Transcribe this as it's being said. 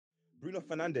Bruno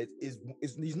Fernandes is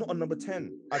he's not a number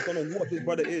 10. I don't know what his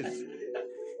brother is.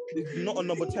 He's not a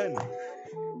number 10.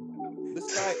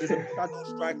 This guy is a shadow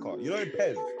striker. You know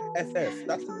Pez, SS.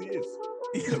 That's who he is.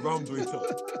 Yeah, round way top.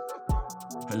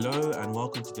 Hello and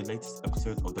welcome to the latest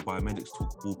episode of the Biomedics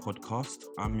Talk Ball podcast.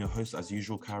 I'm your host as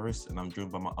usual, Carys, and I'm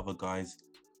joined by my other guys,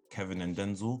 Kevin and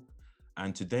Denzel.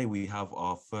 And today we have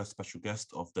our first special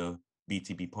guest of the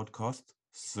BTB podcast.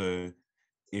 So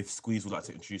if Squeeze would like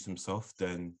to introduce himself,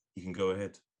 then he can go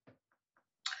ahead.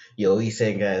 Yo, what you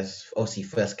saying, guys? Obviously,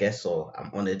 first guest, so I'm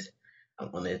honored.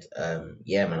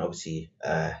 Yeah, man. Obviously,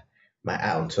 my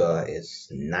ad on Twitter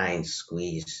is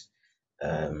 9Squeeze.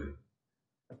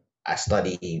 I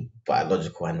study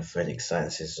biological and forensic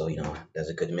sciences, so there's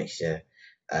a good mixture.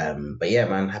 But yeah,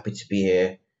 man, happy to be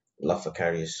here. Love for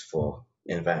Carys for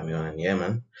inviting me on, and yeah,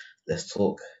 man, let's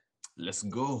talk. Let's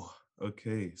go.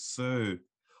 Okay, so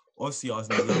obviously I was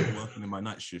in the lab working in my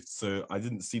night shift, so I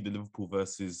didn't see the Liverpool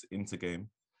versus Inter game.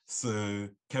 So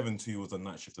Kevin too was on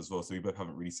night shift as well, so we both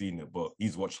haven't really seen it, but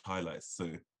he's watched highlights, so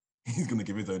he's gonna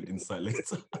give his own insight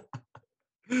later.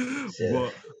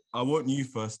 But I want you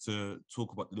first to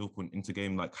talk about the Liverpool and Inter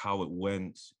game, like how it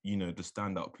went, the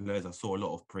standout players. I saw a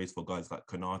lot of praise for guys like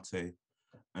Konate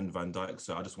and Van Dijk,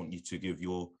 so I just want you to give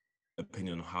your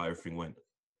opinion on how everything went.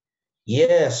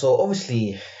 Yeah, so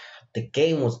obviously the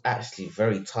game was actually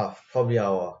very tough. Probably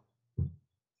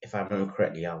if I remember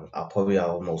correctly, probably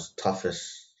our most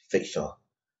toughest fixture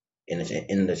in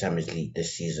the Champions League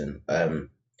this season.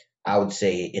 I would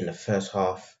say in the first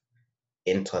half,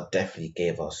 Inter definitely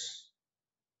gave us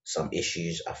some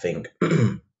issues. I think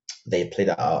they played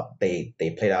out. They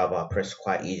played out of our press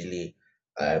quite easily.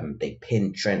 They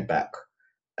pinned Trent back,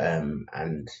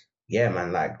 and yeah,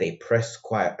 man, like they pressed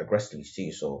quite aggressively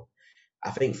too. So I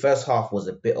think first half was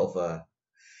a bit of I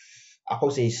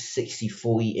probably say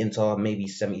 60-40 Inter, maybe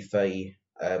 70-30.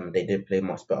 They did play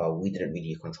much better. We didn't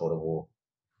really control the ball.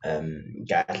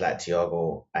 Guys like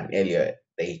Thiago and Elliot,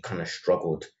 they kind of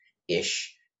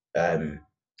struggled-ish. And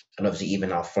obviously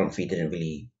even our front three didn't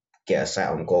really get a sight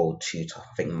on goal too tough.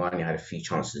 I think Mane had a few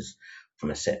chances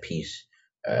from a set piece.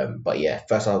 But yeah,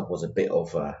 first half was a bit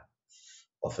of a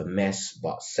mess,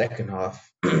 but second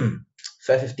half,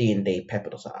 first 15 they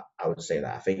peppered us. I would say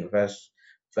that. I think first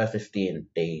 15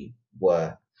 they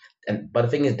were, but the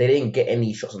thing is they didn't get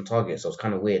any shots on target, so it's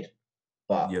kind of weird.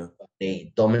 But yeah,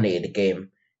 they dominated the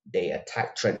game. They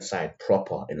attacked Trent's side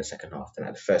proper in the second half, and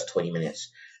at the first 20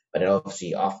 minutes. But then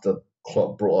obviously after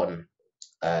Klopp brought on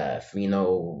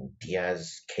Firmino,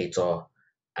 Diaz, Keita,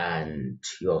 and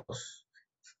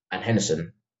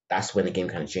Henderson, that's when the game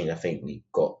kind of changed. I think we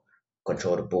got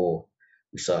control of the ball.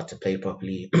 We started to play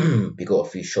properly. We got a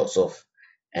few shots off,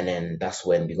 and then that's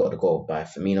when we got the goal by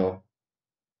Firmino.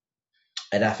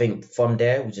 And I think from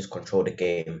there we just controlled the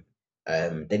game.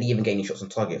 They didn't even get any shots on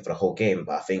target for the whole game,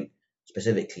 but I think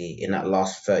specifically in that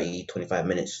last 30, 25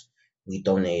 minutes, we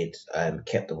dominated,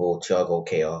 kept the ball. Thiago,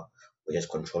 Keita were just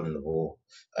controlling the ball.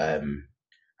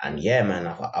 And yeah, man,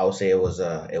 I would say it was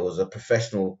a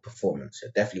professional performance.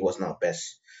 It definitely wasn't our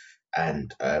best.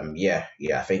 And yeah,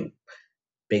 I think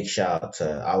big shout out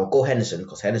to I will go Henderson,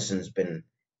 because Henderson's been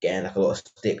getting like a lot of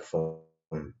stick from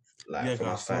I us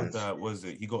saw fans. that. Was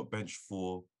it he got benched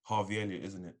for Harvey Elliott,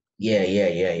 isn't it? Yeah,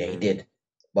 he did.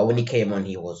 But when he came on,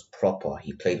 he was proper.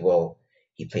 He played well.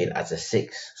 He played as a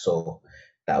 6, so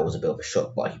that was a bit of a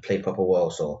shock. But he played proper well,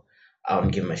 so I want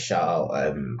to give him a shout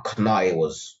out. Konate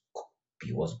was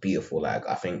beautiful. Like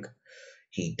I think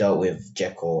he dealt with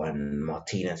Dzeko and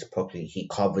Martinez properly. He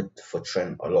covered for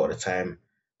Trent a lot of the time.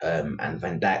 And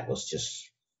Van Dijk was just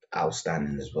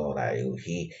outstanding as well. Like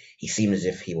he seemed as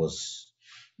if he was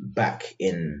back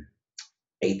in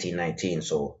 18-19,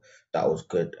 so that was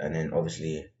good. And then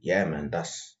obviously, yeah, man,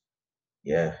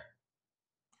 yeah.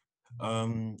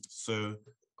 So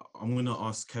I'm gonna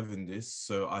ask Kevin this.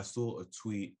 So I saw a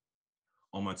tweet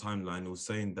on my timeline. It was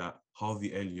saying that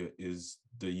Harvey Elliott is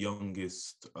the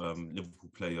youngest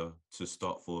Liverpool player to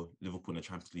start for Liverpool in a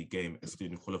Champions League game,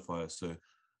 excluding qualifiers. So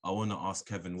I want to ask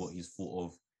Kevin what he's thought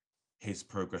of his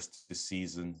progress this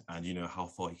season, and how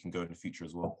far he can go in the future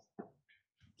as well.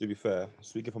 To be fair,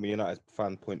 speaking from a United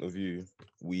fan point of view,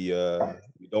 we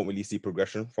don't really see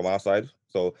progression from our side.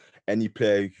 So any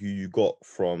player who you got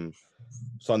from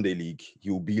Sunday League, he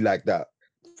will be like that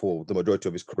for the majority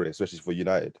of his career, especially for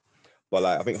United. But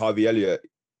I think Harvey Elliott,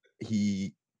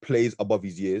 he plays above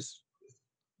his years.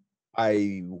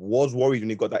 I was worried when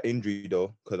he got that injury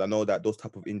though, because I know that those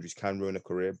type of injuries can ruin a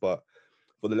career. But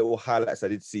for the little highlights I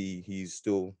did see, he's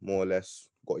still more or less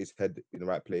got his head in the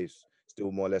right place,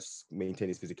 still more or less maintain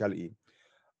his physicality.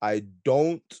 I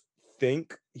don't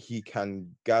think he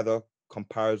can gather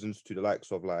comparisons to the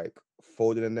likes of like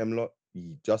Foden and them lot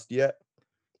just yet,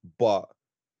 but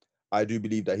I do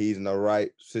believe that he's in the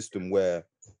right system where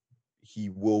he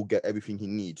will get everything he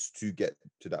needs to get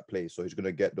to that place. So he's going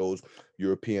to get those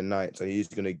European nights, and he's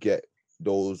going to get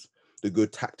the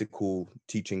good tactical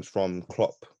teachings from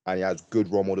Klopp, and he has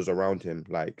good role models around him.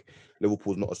 Like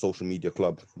Liverpool's not a social media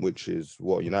club, which is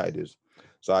what United is.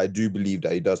 So I do believe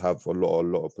that he does have a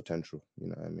lot of potential. You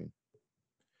know what I mean?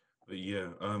 But yeah,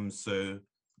 so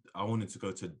I wanted to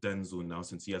go to Denzel now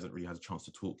since he hasn't really had a chance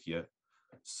to talk yet.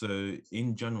 So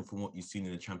in general, from what you've seen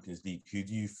in the Champions League, who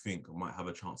do you think might have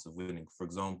a chance of winning? For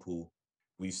example,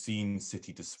 we've seen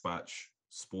City dispatch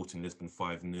Sporting Lisbon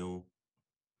 5-0.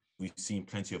 We've seen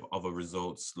plenty of other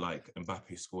results like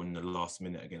Mbappe scoring in the last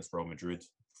minute against Real Madrid.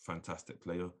 Fantastic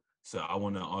player. So I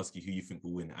want to ask you who you think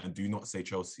will win, and do not say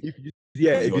Chelsea. If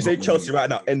you say Chelsea right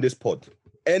now, end this pod.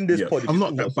 End this pod. I'm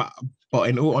not, but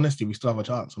in all honesty, we still have a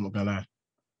chance. I'm not gonna lie.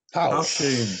 How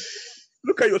shame?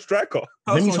 Look at your striker.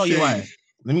 Let me tell you why.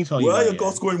 Where are your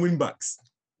goal scoring wing backs?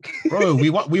 Bro,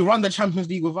 we run the Champions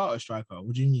League without a striker.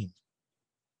 What do you mean?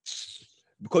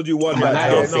 Because you won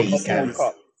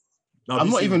that.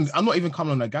 I'm not even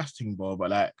coming on a gas thing, bro.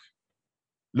 But like,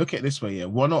 look at it this way, yeah.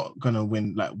 We're not gonna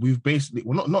win. Like, we're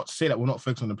not to say that we're not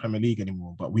focused on the Premier League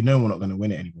anymore, but we know we're not gonna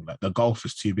win it anymore. Like, the gulf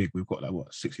is too big. We've got like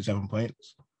 67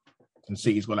 points, and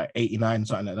City's got like 89,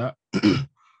 something like that.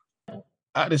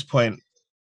 At this point,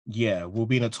 yeah, we'll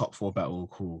be in a top 4 battle,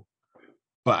 cool.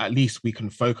 But at least we can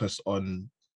focus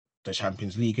on the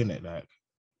Champions League, innit? Like,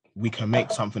 we can make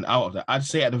something out of that. I'd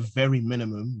say at the very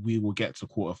minimum, we will get to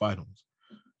quarterfinals.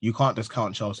 You can't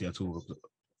discount Chelsea at all.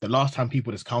 The last time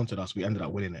people discounted us, we ended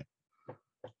up winning it.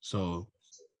 So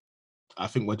I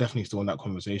think we're definitely still in that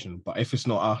conversation. But if it's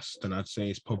not us, then I'd say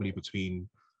it's probably between.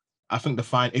 If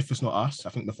it's not us,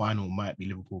 I think the final might be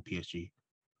Liverpool PSG.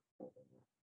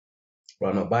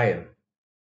 Well, no, Bayern.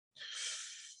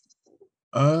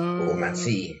 Or Man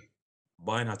City.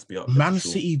 Bayern had to be up. Man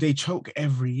City, they choke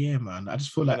every year, man. I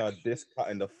just feel like this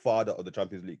cutting the father of the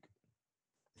Champions League.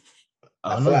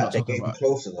 I feel like they're getting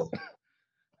closer though.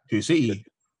 To City,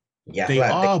 yeah, they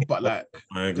are, but like,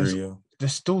 I agree.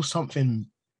 There's still something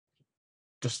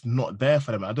just not there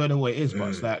for them. I don't know what it is, but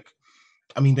it's like,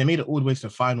 I mean, they made it all the way to the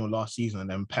final last season, and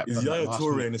then Pep. Is Yaya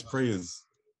Toure in his prayers?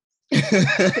 It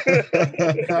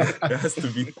has to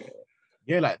be.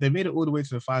 Yeah, like they made it all the way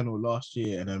to the final last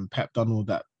year, and then Pep done all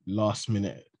that last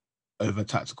minute over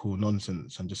tactical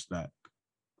nonsense and just like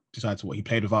decided to he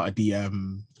played without a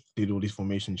DM, did all these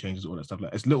formation changes, all that stuff.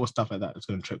 Like, it's little stuff like that that's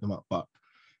going to trip them up. But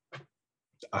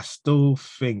I still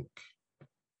think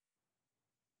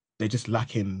they're just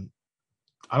lacking.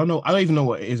 I don't even know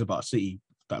what it is about City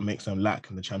that makes them lack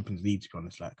in the Champions League, to be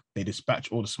honest. Like, they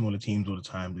dispatch all the smaller teams all the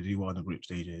time. They do well in the group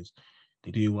stages.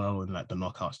 They do well in like the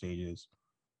knockout stages.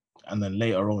 And then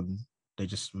later on, they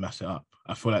just mess it up.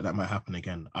 I feel like that might happen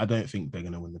again. I don't think they're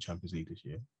going to win the Champions League this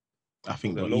year. I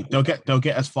think they'll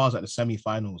get as far as like the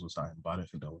semi-finals or something, but I don't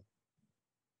think they'll win.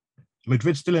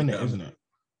 Madrid's still in it, isn't it?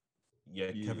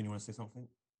 Yeah, Kevin, you want to say something?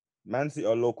 Man City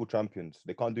are local champions.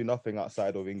 They can't do nothing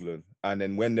outside of England. And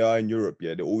then when they are in Europe,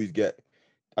 they always get,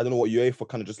 I don't know what UEFA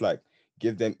kind of just like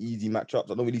give them easy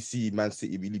matchups. I don't really see Man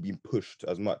City really being pushed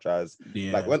as much as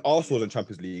like when Arsenal was in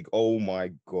Champions League. Oh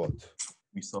my God.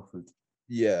 We suffered.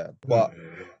 Yeah, but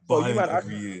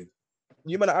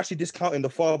you man are actually discounting the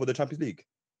father of the Champions League.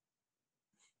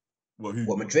 What,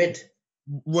 Madrid?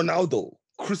 Ronaldo.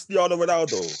 Cristiano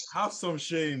Ronaldo. Have some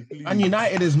shame, please. And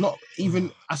United is not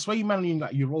even. I swear you man in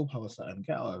like Europa or something.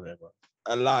 Get out of there, bro.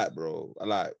 I like, bro.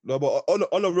 No, but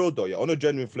on a real though, on a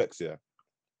genuine flex,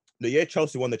 the year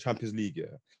Chelsea won the Champions League,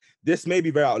 this may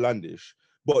be very outlandish,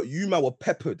 but you man were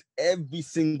peppered every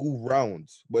single round.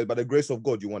 But by the grace of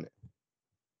God, you won it.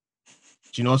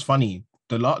 Do you know what's funny?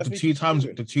 The two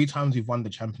times we've won the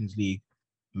Champions League,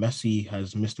 Messi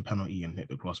has missed a penalty and hit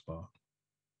the crossbar.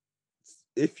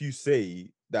 If you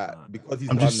say that because he's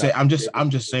I'm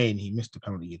just saying he missed the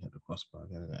penalty and hit the crossbar,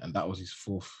 and that was his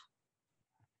fourth.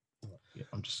 Yeah,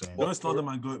 I'm just saying. Don't start the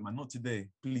man goat, man. Not today,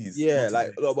 please. Yeah,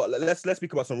 but let's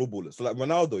speak about some real ballers. So like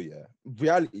Ronaldo,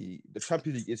 reality, the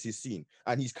Champions League is his scene,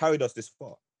 and he's carried us this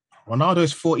far. Ronaldo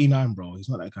is 49, bro. He's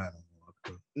not that guy anymore.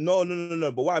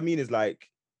 No. But what I mean is like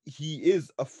he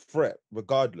is a threat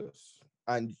regardless.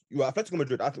 And you are Atletico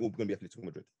Madrid. I think we're going to be Atletico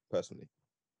Madrid personally.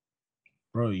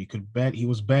 Bro, he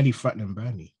was barely threatening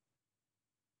Burnley.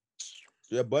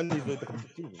 Yeah, Burnley's the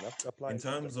team. In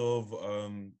terms of I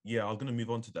was going to move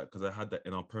on to that because I had that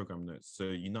in our program notes. So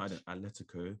United and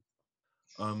Atletico.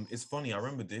 It's funny. I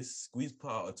remember this. Squeeze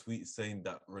put out a tweet saying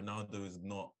that Ronaldo is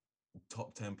not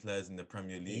top 10 players in the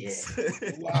Premier League.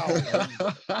 Yeah. Wow.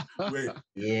 Wait. And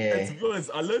Yeah. to be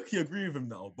honest, I low-key agree with him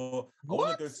now, but I want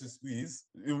What? to go to Squeeze.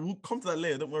 We'll come to that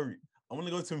later, don't worry. I want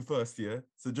to go to him first, yeah?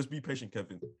 So just be patient,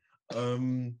 Kevin.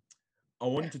 I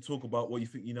wanted to talk about what you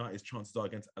think United's chances are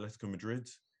against Atletico Madrid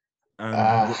and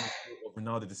what you thought of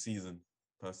Ronaldo this season,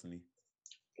 personally.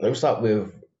 Let me start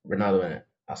with Ronaldo in it.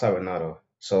 I'll start with Ronaldo.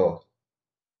 So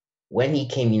when he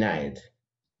came United,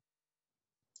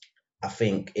 I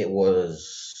think it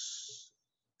was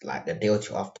like a day or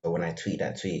two after when I tweeted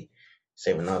that tweet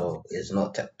saying Ronaldo is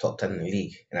not top 10 in the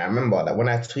league. And I remember that when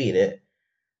I tweeted it,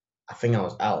 I think I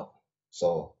was out.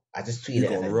 So I just tweeted You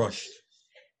it got rushed.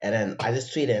 and then I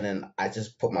just tweeted and then I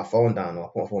just put my phone down or I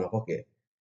put my phone in my pocket.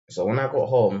 So when I got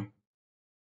home,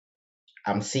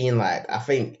 I'm seeing like I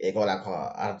think it got like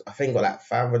I think it got like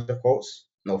 500 quotes.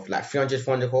 No, like 300,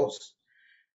 400 quotes.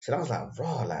 So I was like,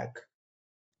 raw, like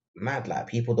mad, like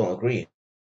people don't agree.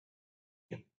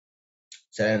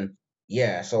 So then,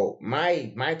 yeah. So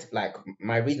my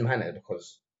reason behind it is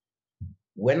because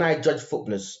when I judge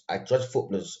footballers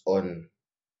on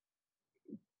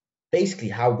basically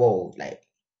how well like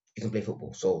you can play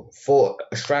football. So for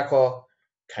a striker,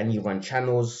 can you run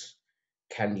channels?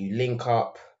 Can you link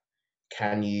up?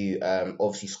 Can you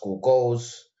obviously score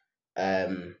goals?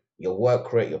 Your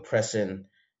work rate, your pressing,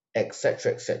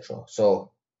 etc., etc.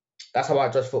 So that's how I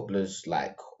judge footballers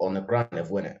like on the ground they've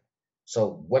won it.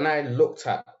 So when I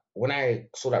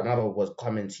saw that Ronaldo was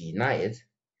coming to United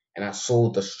and I saw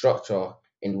the structure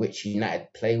in which United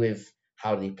play with,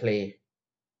 how they play,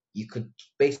 you could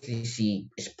basically see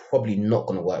it's probably not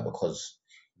gonna work because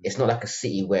it's not like a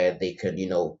City where they can,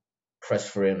 press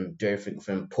for him, do everything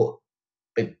for him,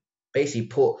 basically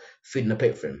put food in the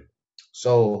plate for him.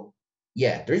 So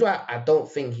yeah, the reason why I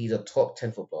don't think he's a top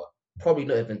 10 footballer, probably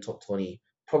not even top 20,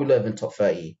 probably not even top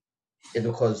 30, is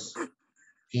because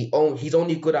he's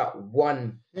only good at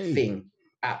one thing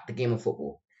at the game of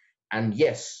football. And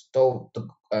yes, though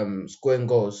the scoring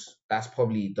goals, that's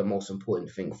probably the most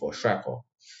important thing for a striker.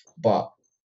 But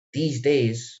these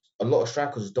days, a lot of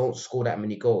strikers don't score that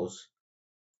many goals,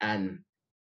 and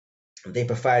they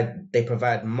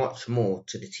provide much more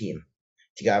to the team.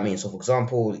 Do you get what I mean? So, for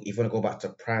example, if you want to go back to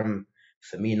Prime,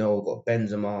 Firmino, got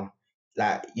Benzema,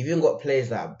 like you've even got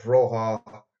players like Broha,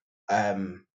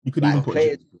 You could even like put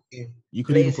players,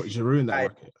 players who Giroud in that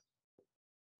provide. bracket.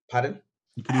 Pardon?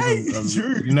 You could even Hey,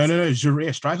 Giroud. no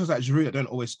Giroud, strikers like Giroud that don't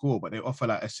always score, but they offer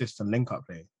like assists and link up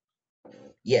play.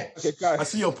 Yeah, Okay, I guys.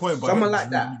 see your point, but someone like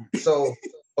that. So,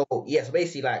 yeah, so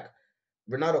basically, like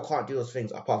Ronaldo can't do those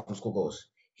things apart from score goals.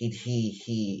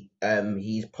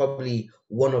 He's probably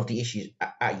one of the issues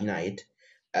at United.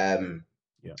 Um,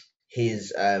 Yeah.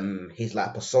 his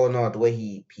like persona, the way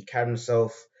he carries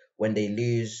himself when they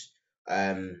lose.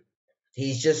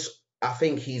 He's just. I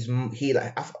think he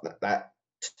like like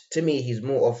to me he's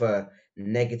more of a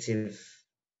negative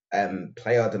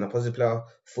player than a positive player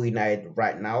for United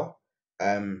right now.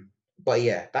 But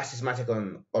yeah, that's his magic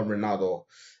on Ronaldo.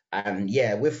 And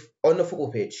yeah, with on the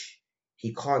football pitch,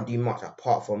 he can't do much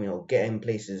apart from getting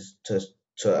places to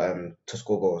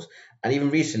score goals. And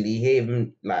even recently, he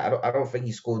even like I don't think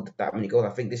he scored that many goals. I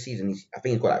think this season I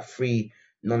think he's got like 3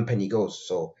 non-penalty goals.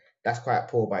 So that's quite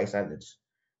poor by his standards.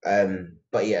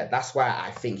 But yeah, that's why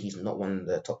I think he's not one of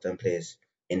the top 10 players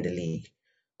in the league.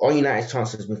 On United's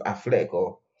chances with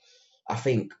Atletico, I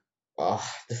think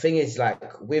the thing is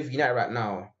like with United right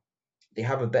now, they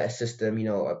have a better system,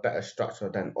 a better structure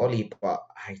than Oli, but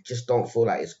I just don't feel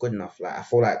like it's good enough. Like I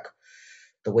feel like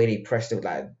the way they press it,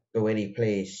 like the way they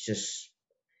play is just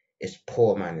it's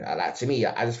poor, man. Like to me,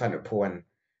 I just find it poor,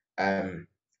 and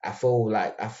I feel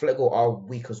like Atletico are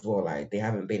weak as well. Like they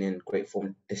haven't been in great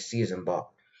form this season, but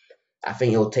I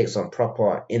think it'll take some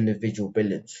proper individual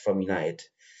brilliance from United,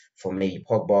 from maybe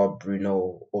Pogba,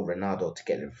 Bruno, or Ronaldo to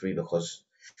get them through. Because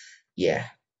yeah,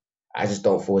 I just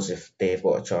don't feel as if they've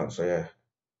got a chance. So yeah.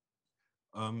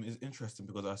 It's interesting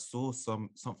because I saw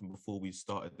something before we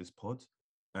started this pod,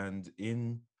 and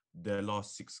in their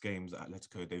last 6 games at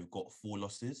Atletico, they've got 4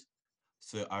 losses.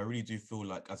 So I really do feel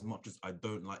like, as much as I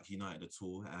don't like United at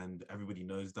all, and everybody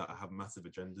knows that I have massive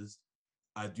agendas,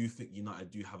 I do think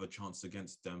United do have a chance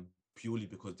against them purely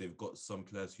because they've got some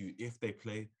players who, if they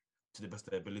play to the best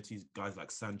of their abilities, guys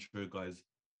like Sancho, guys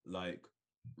like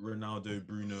Ronaldo,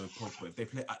 Bruno, Pogba, if they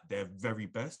play at their very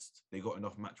best, they got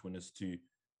enough match winners to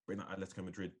bring out Atletico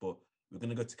Madrid. But we're going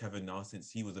to go to Kevin now, since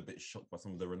he was a bit shocked by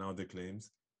some of the Ronaldo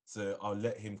claims. So I'll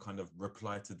let him kind of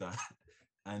reply to that,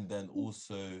 and then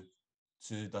also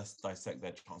to dissect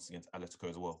their chance against Atletico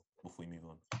as well before we move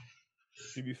on.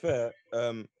 To be fair,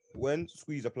 when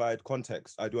Squeeze applied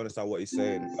context, I do understand what he's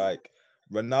saying. Like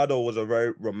Ronaldo was a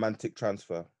very romantic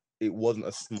transfer. It wasn't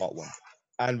a smart one.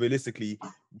 And realistically,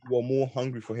 we were more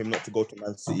hungry for him not to go to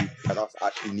Man City than us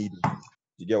actually needing him.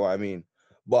 You get what I mean?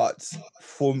 But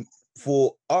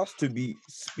for us to be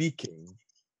speaking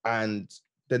and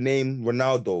the name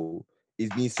Ronaldo is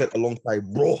being said alongside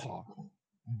Broha,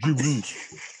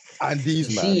 Giroud, and these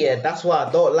You man. see, yeah, that's what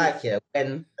I don't like. Yeah,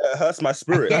 when it hurts my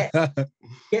spirit.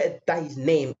 Get that his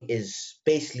name is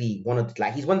basically he's one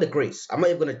of the greats. I'm not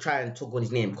even gonna try and talk on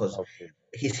his name because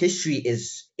his history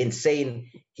is insane.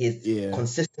 His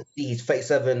consistency, he's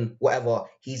 37, whatever.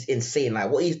 He's insane. Like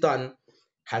what he's done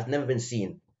has never been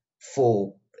seen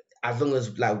for as long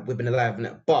as like we've been alive.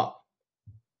 But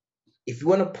if you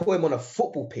want to put him on a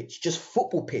football pitch, just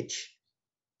football pitch,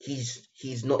 he's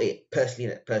not it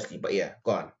personally. But yeah,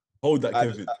 go on. Hold that,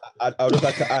 Kevin. I would just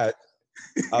like to add.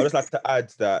 I would just like to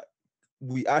add that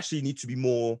we actually need to be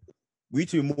more. We need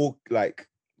to be more like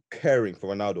caring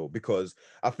for Ronaldo, because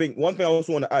I think one thing I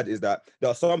also want to add is that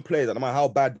there are some players that no matter how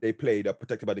bad they play, they're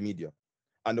protected by the media.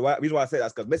 And the reason why I say that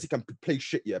is because Messi can play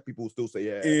shit. Yeah, people will still say,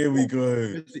 yeah. Here we go.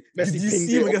 Messi Did you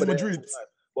see him against Madrid?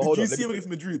 Hold on.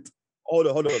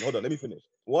 Let me finish.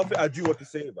 One thing I do want to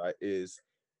say, right, is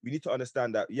we need to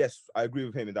understand that, yes, I agree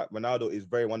with him in that Ronaldo is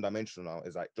very one-dimensional now,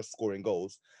 is like just scoring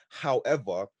goals.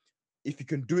 However, if you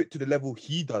can do it to the level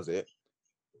he does it,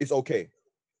 it's okay.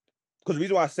 Because the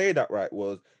reason why I say that, right,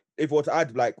 was if we were to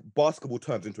add like basketball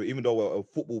terms into it, even though we're a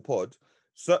football pod,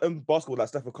 certain basketball like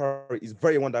Stephen Curry is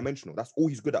very one-dimensional. That's all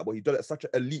he's good at, but he does it at such an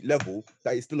elite level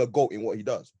that he's still a GOAT in what he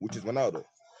does, which is Ronaldo.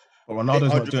 But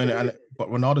Ronaldo's not doing it. But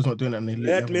Ronaldo's not doing it.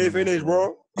 Let me finish,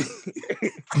 bro.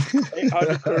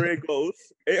 800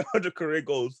 career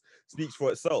goals speaks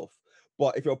for itself.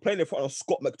 But if you're playing in front of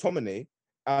Scott McTominay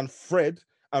and Fred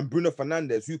and Bruno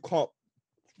Fernandes, who can't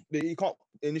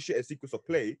initiate a sequence of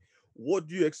play, what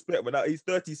do you expect? When he's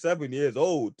 37 years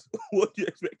old, what do you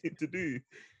expect him to do?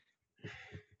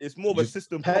 It's more of a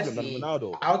system problem than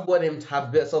Ronaldo. I would want him to have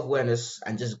a bit of self-awareness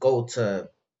and just go to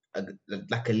a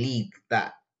league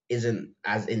that isn't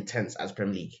as intense as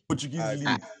Premier League. Portuguese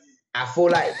league. I feel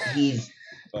like he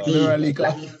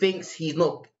thinks he's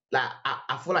not like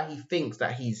I feel like he thinks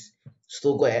that he's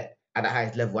still got it at the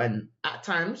highest level, and at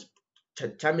times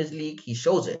Champions League he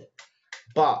shows it,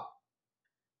 but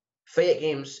 38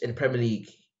 games in the Premier League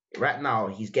right now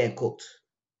he's getting cooked.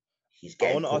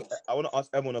 I want to ask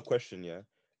everyone a question. Yeah,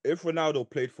 if Ronaldo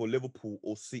played for Liverpool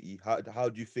or City, how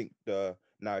do you think the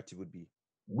narrative would be?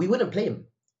 We wouldn't play him.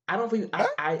 I don't think.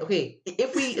 Okay.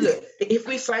 If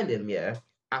we signed him, yeah,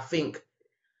 I think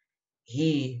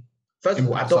he. First of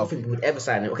all, I don't think we would ever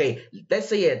sign him. Okay, let's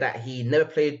say that he never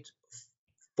played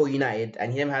for United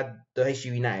and he never had the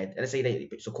history of United. And let's say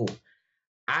that, so cool.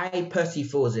 I personally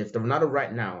feel as if the Ronaldo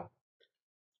right now,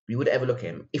 we would ever look at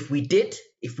him. If we did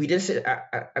say,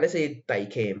 let's say that he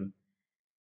came,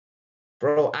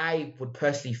 bro, I would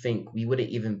personally think we wouldn't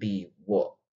even be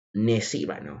near City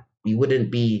right now. We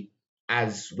wouldn't be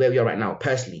as where we are right now,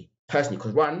 personally,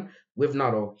 because with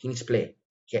Ronaldo, he needs to play.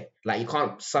 Yeah, like you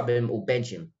can't sub him or bench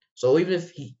him. So even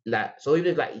if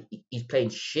he's playing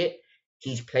shit,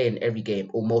 he's playing every game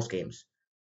or most games.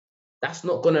 That's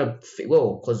not gonna fit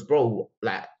well, because bro,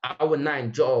 like our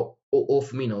 9, Jota or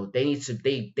Firmino,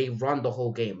 they run the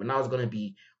whole game, and I was gonna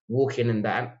be walking in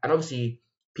that, and obviously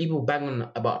people bang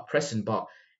on about pressing, but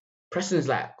pressing is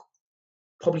like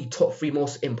probably top 3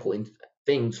 most important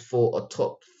things for a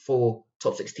top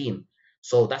 6 team.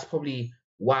 So that's probably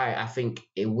why I think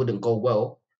it wouldn't go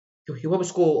well. He'll probably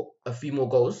score a few more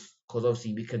goals because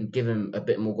obviously we can give him a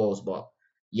bit more goals. But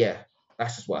yeah,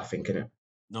 that's just what I think, innit?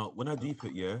 No, when I deep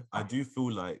it, yeah, I do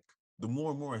feel like the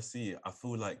more and more I see it, I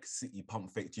feel like City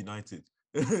pump faked United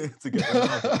to get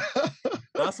Ronaldo.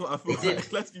 That's what I feel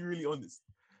like. Let's be really honest.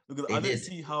 Because I don't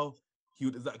see how he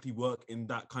would exactly work in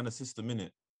that kind of system,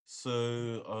 innit? So,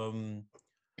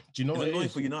 do you know it's what annoying it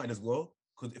is for United as well?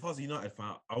 Because if I was a United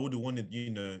fan, I would have wanted,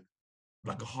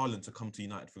 like a Haaland to come to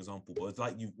United, for example. But it's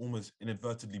like you've almost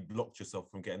inadvertently blocked yourself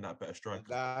from getting that better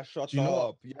striker. Shut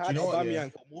up. You had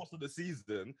Aubameyang for most of the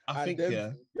season. I think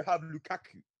you have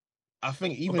Lukaku. I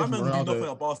think even if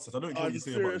Ronaldo, at Barca, I don't care what you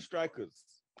say about strikers.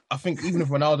 I think even if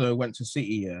Ronaldo went to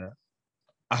City, yeah,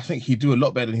 I think he'd do a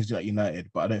lot better than he's doing at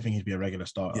United. But I don't think he'd be a regular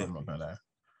starter. Yeah. I'm not gonna lie,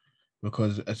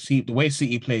 because the way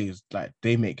City plays, like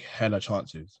they make hella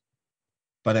chances,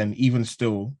 but then even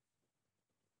still,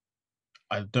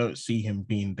 I don't see him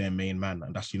being their main man,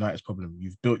 and that's United's problem.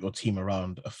 You've built your team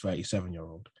around a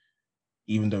 37-year-old,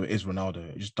 even though it is Ronaldo.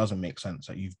 It just doesn't make sense.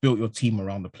 Like you've built your team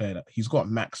around the player that he's got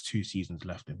max 2 seasons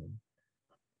left in him,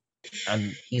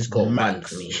 and he's got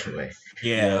max. 1 for me.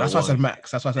 Yeah, that's why I said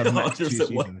max. That's why I said max 2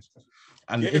 seasons.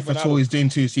 And Yeah, if it's Ronaldo. all he's doing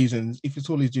 2 seasons,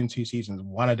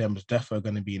 one of them is definitely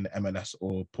going to be in the MLS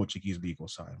or Portuguese league or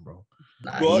something, bro.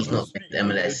 Nah, God he's not speak in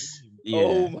to the MLS. dream. Yeah.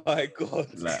 Oh my God.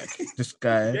 Like, this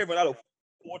guy, Gave Ronaldo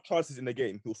 4 chances in the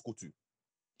game. He'll score 2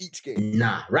 each game.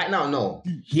 Nah, right now, no.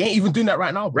 he ain't even doing that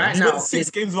right now, bro. Right He now, went 6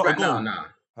 games without a right goal. now, nah.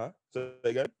 Huh? So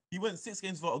again, He went 6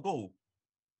 games without a goal.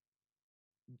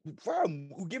 fam,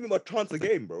 we'll give him a chance a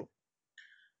game, bro.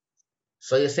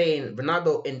 So you're saying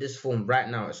Ronaldo in this form right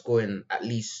now is scoring at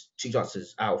least 2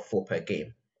 chances out of 4 per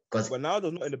game? Because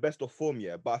Ronaldo's not in the best of form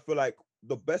yet, but I feel like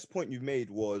the best point you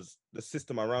made was the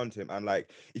system around him. And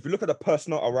like, if you look at the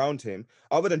personnel around him,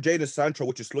 other than Jadon Sancho,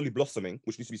 which is slowly blossoming,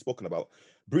 which needs to be spoken about,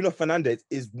 Bruno Fernandes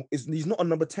is he's not a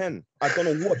number 10. I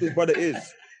don't know what this brother is.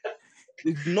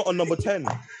 He's not a number 10.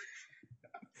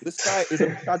 This guy is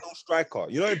a shadow striker.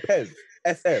 You know, in Pez,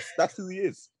 SS. That's who he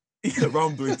is. Yeah,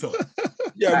 round doing top.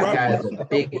 Yeah, that right. guy is a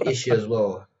big issue as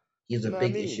well. He's a You know what I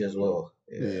big mean? issue as well.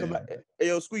 Yeah. Like, hey,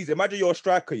 yo, Squeeze, imagine you're a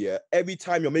striker, yeah? Every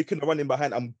time you're making a run in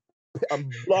behind, I'm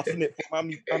blasting it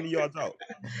from how many yards out.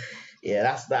 Yeah,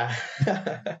 that's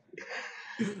that.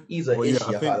 He's an Well, yeah, issue, I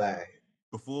I think- can't lie.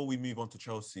 Before we move on to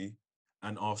Chelsea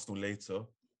and Arsenal later,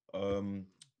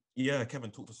 yeah, Kevin,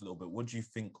 talk to us a little bit. What do you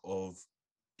think of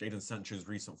Jadon Sancho's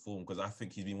recent form? Because I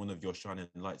think he's been one of your shining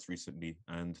lights recently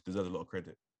and deserves a lot of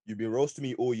credit. You've been roasting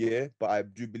me all year, but I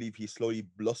do believe he's slowly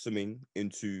blossoming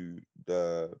into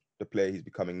the player he's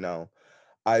becoming now.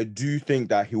 I do think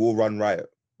that he will run riot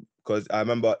because I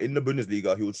remember in the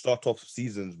Bundesliga, he would start off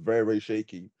seasons very, very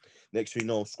shaky. Next thing you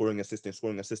know, scoring,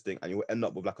 assisting, and you will end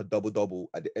up with like a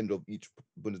double-double at the end of each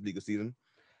Bundesliga season.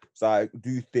 So I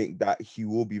do think that he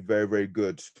will be very, very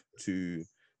good to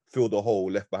fill the hole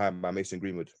left behind by Mason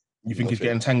Greenwood. You think he's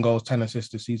getting 10 goals, 10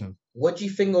 assists this season? What do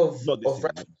you think of Not this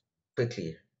season. Rashford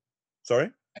quickly?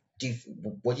 Sorry?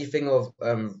 What do you think of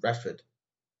Rashford?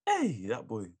 Hey, that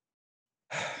boy.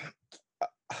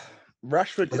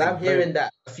 Rashford. Because I'm hearing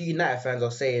that a few United fans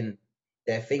are saying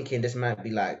they're thinking this might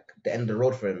be like the end of the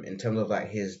road for him in terms of like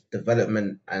his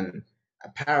development, and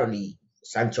apparently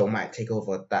Sancho might take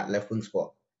over that left wing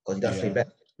spot because he does play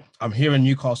better. I'm hearing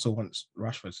Newcastle wants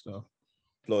Rashford still.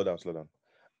 Slow down.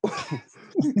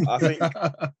 I think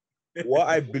what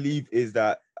I believe is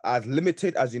that as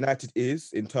limited as United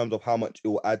is in terms of how much it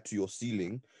will add to your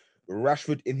ceiling,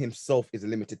 Rashford in himself is a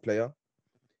limited player.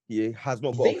 He has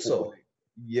not got. You think so?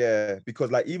 Yeah, because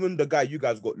like even the guy you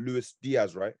guys got, Luis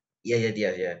Diaz, right? Yeah,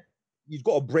 Diaz, yeah. He's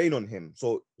got a brain on him,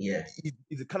 so yeah,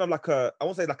 he's kind of like I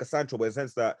won't say like a Sancho, but in the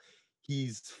sense that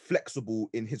he's flexible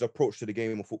in his approach to the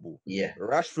game of football. Yeah,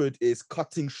 Rashford is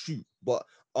cutting shoot, but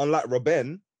unlike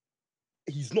Robben,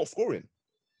 he's not scoring.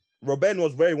 Robben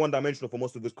was very one-dimensional for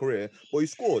most of his career, but he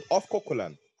scored off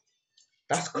Coquelin.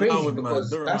 That's crazy Howard,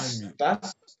 because man,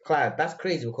 that's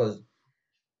crazy because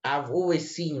I've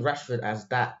always seen Rashford as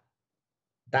that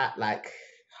like,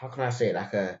 how can I say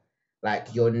it?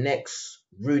 Like your next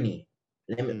Rooney.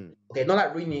 Okay, not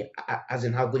like Rooney as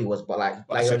in how good he was, but like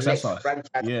your next franchise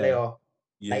player.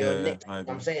 Yeah, like your next,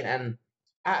 I'm saying, and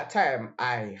at the time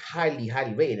I highly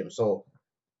rated him. So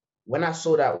when I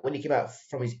saw that when he came out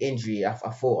from his injury, I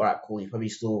thought, all right, cool, he's probably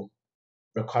still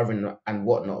recovering and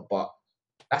whatnot. But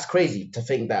that's crazy to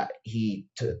think that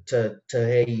to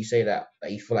hear you say that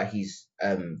you feel like he's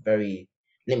very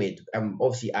limited.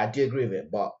 Obviously I do agree with it,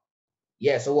 but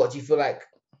yeah. So what do you feel like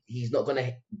he's not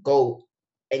gonna go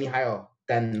any higher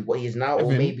than what he is now,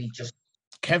 or maybe just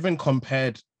Kevin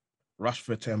compared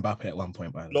Rashford to Mbappe at one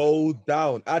point, by the way. Slow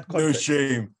down. Add context. No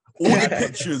shame. All the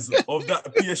pictures of that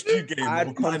PSG game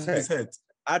were behind his head.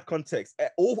 Add context.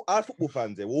 All our football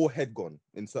fans, they were all head gone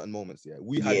in certain moments. Yeah,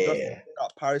 we had just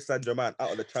got Paris Saint-Germain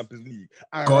out of the Champions League.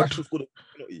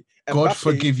 God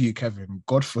forgive you, Kevin.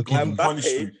 God forgive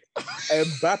you.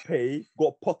 Mbappe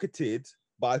got pocketed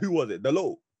by who was it?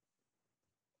 Dalot.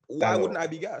 Why wouldn't I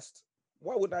be gassed?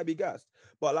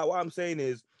 But like what I'm saying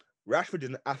is, Rashford is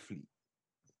an athlete.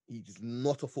 He's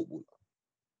not a footballer.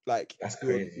 Like that's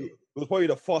crazy. It was probably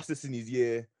the fastest in his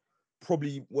year,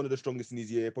 probably one of the strongest in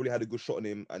his year. Probably had a good shot on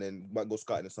him, and then might go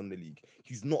scout in the Sunday League.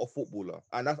 He's not a footballer,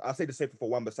 and I say the same for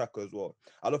Wan-Bissaka as well.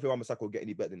 I don't think Wan-Bissaka will get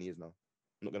any better than he is now.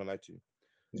 I'm not gonna lie to you.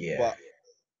 Yeah. But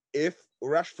if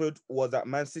Rashford was at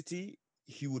Man City,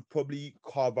 he would probably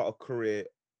carve out a career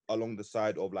along the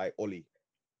side of like Oli,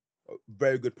 a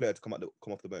very good player to come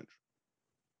off the bench.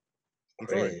 I'm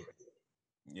sorry.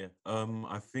 Yeah.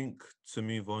 I think to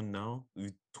move on now,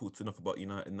 we've talked enough about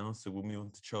United now, so we'll move on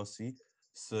to Chelsea.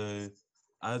 So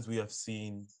as we have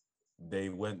seen, they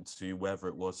went to wherever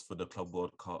it was for the Club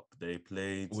World Cup. They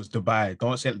played. It was Dubai.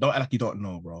 Don't act like you don't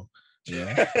know, bro.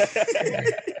 Yeah.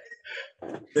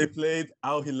 They played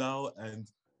Al Hilal and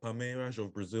Palmeiras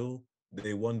of Brazil.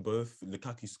 They won both.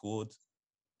 Lukaku scored.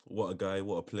 What a guy,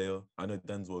 what a player. I know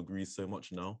Denzel agrees so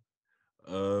much now.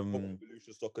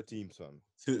 Evolution soccer teams, fam.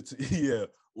 Yeah,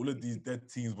 all of these dead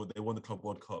teams, but they won the Club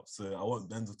World Cup. So I want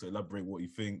Denzel to elaborate what he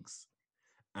thinks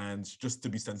and just to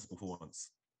be sensible for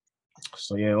once.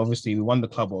 So yeah, obviously we won the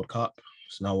Club World Cup.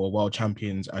 So now we're world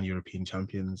champions and European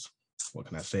champions. What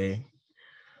can I say?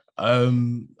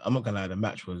 I'm not gonna lie, the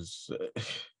match was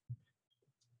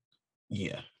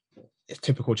yeah, it's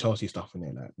typical Chelsea stuff in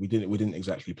it. Like we didn't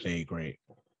exactly play great.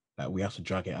 Like we have to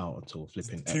drag it out until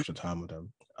flipping extra time with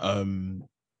them.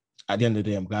 At the end of the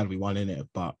day, I'm glad we won in it,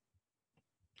 but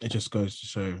it just goes to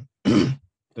show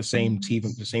the same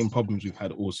problems we've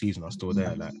had all season are still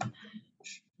there. Like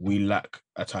we lack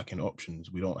attacking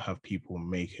options. We don't have people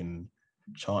making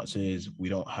chances. We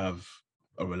don't have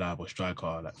a reliable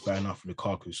striker. Like fair enough,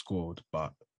 Lukaku scored,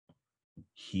 but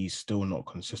he's still not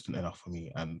consistent enough for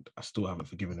me, and I still haven't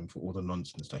forgiven him for all the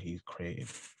nonsense that he's created.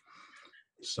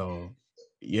 So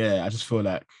yeah, I just feel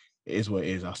like it is what it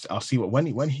is. I'll see what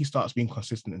when he starts being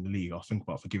consistent in the league, I'll think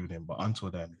about forgiving him. But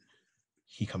until then,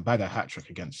 he can bag a hat-trick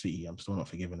against City. I'm still not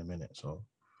forgiving him in it. So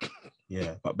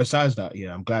yeah, but besides that,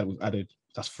 yeah, I'm glad we've added.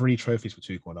 That's 3 trophies for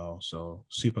Tuchel now. So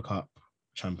Super Cup,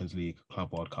 Champions League,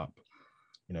 Club World Cup.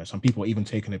 You know, some people are even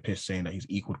taking a piss saying that he's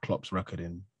equaled Klopp's record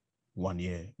in 1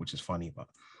 year, which is funny. But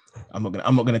I'm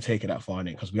not gonna take it that far in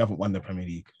it because we haven't won the Premier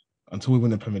League. Until we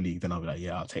win the Premier League, then I'll be like,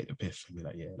 yeah, I'll take the piss and be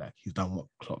like, yeah, like he's done what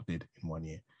Klopp did in 1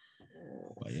 year.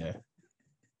 But yeah.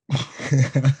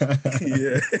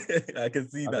 Yeah, I can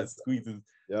see that squeezes.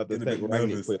 Yeah, the bit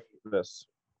nervous.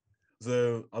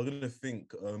 So I'm gonna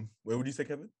think. Where would you say,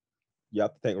 Kevin? You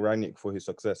have to thank Rangnick for his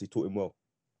success. He taught him well.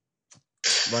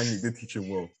 Rangnick did teach him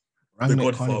well.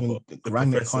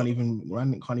 Rangnick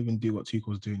can't even do what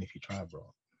Tuchel's doing if he tried,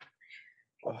 bro.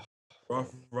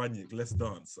 Rangnick, let's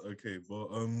dance. Okay, but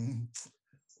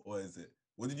what is it?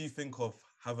 What did you think of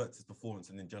Havertz's performance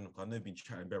and in general? I know you've been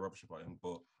chatting bare rubbish about him,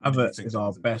 but Havertz is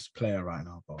our best player right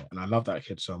now, bro. And I love that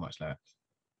kid so much. Like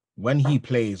when he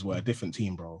plays, we're a different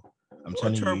team, bro. I'm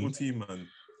telling you, terrible team, man.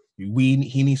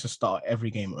 He needs to start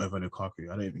every game over Lukaku.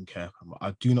 I don't even care.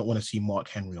 I do not want to see Mark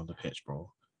Henry on the pitch,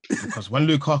 bro. Because when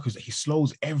Lukaku, he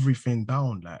slows everything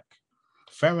down. Like,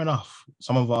 fair enough.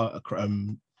 Some of our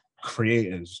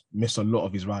creators miss a lot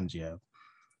of his runs, yeah.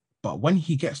 But when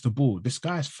he gets the ball, this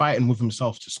guy's fighting with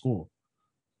himself to score.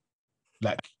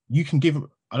 Like, you can give him.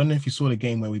 I don't know if you saw the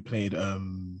game where we played.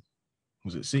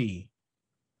 Was it City?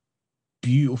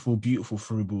 Beautiful, beautiful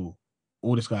through ball.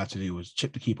 All this guy had to do was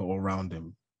chip the keeper all around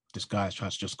him. This guy's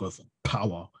trying to just go for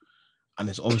power, and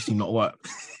it's obviously not worked.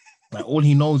 Like all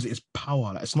he knows is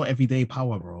power. Like it's not everyday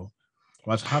power, bro.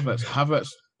 Whereas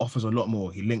Havertz offers a lot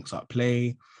more. He links up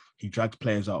play. He drags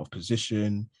players out of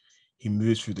position. He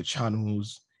moves through the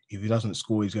channels. If he doesn't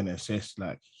score, he's going to assist.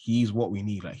 Like he's what we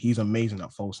need. Like he's amazing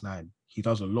at false nine. He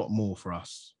does a lot more for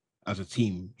us as a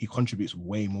team. He contributes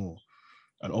way more.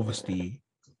 And obviously,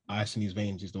 ice in his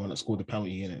veins is the one that scored the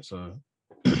penalty in it. So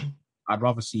I'd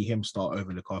rather see him start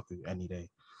over Lukaku any day.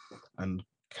 And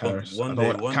Carys, I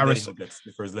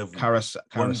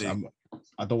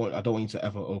don't want you to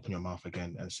ever open your mouth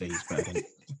again and say he's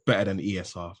better than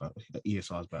ESR.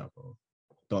 ESR is better, bro.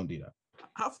 Don't do that.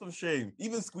 Have some shame.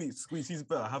 Even Squeeze, he's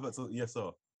better. Havertz on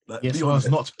ESR. Like, ESR is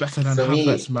not better than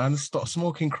Havertz, man. Stop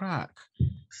smoking crack.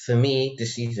 For me,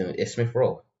 this season it's Smith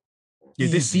Rowe. Yeah,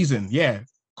 this season. Yeah,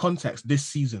 context. This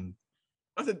season.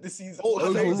 I said this season.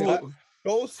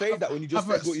 Don't say that when you just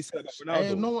said what you said about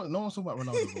Ronaldo. No one's talking about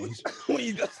Ronaldo, bro.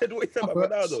 You just said what you said about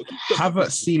Ronaldo.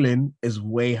 Havertz's ceiling is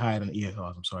way higher than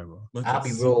ESR's. I'm sorry, bro. I'll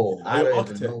be real. I don't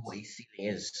even know what his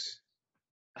ceiling is.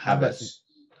 Havertz.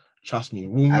 Trust me.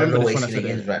 I don't know what his ceiling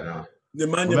is right now.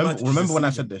 Remember when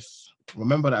I said this?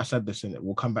 Remember that I said this in it.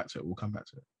 We'll come back to it.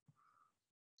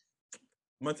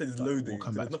 Man said he's loading. We'll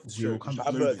come back to it.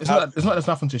 It's not there's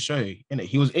nothing to show, innit?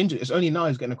 He was injured. It's only now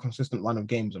he's getting a consistent run of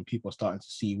games and people are starting to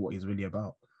see what he's really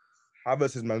about.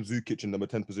 Havertz is Mandzukic in number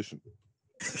 10 position.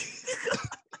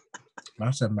 I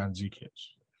said Mandzukic.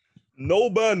 No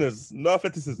burners, no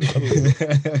athleticism.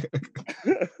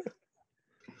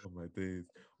 Oh my days.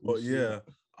 But yeah,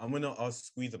 I'm gonna ask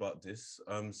Squeeze about this.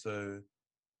 So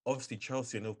obviously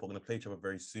Chelsea and Liverpool are gonna play each other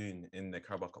very soon in the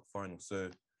Carabao Cup final.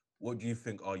 So what do you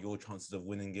think are your chances of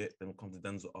winning it? Then we'll come to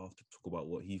Denzel after to talk about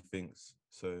what he thinks.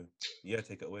 So, yeah,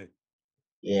 take it away.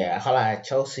 Yeah, I feel like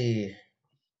Chelsea.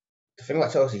 The thing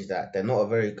about Chelsea is that they're not a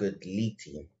very good league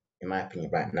team, in my opinion,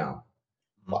 right now.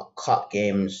 But cup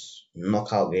games,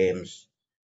 knockout games,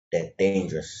 they're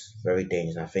dangerous, very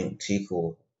dangerous. And I think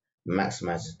Tuchel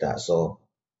maximizes that. So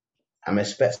I'm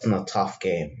expecting a tough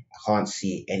game. I can't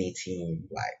see any team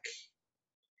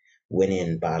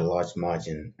winning by a large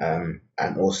margin.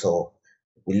 And also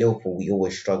with Liverpool, we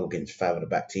always struggle against five of the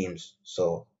back teams.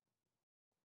 So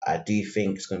I do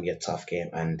think it's going to be a tough game.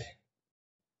 And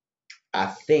I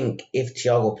think if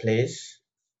Thiago plays,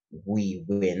 we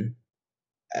win.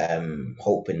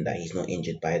 Hoping that he's not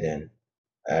injured by then.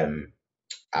 Um,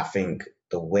 I think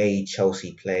the way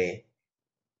Chelsea play,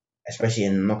 especially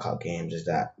in knockout games, is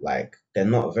that like they're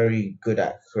not very good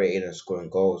at creating and scoring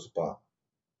goals, but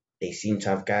they seem to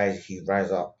have guys who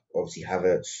rise up. Obviously,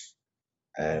 Havertz.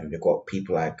 You've got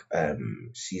people like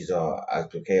Caesar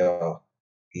Azpilicueta,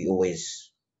 who always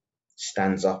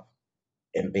stands up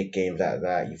in big games like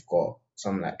that. You've got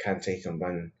someone like Kante can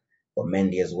run, got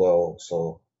Mendy as well.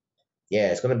 So yeah,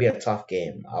 it's gonna be a tough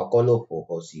game. I'll go Liverpool.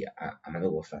 Obviously, I'm a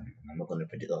Liverpool fan. I'm not gonna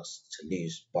predict us to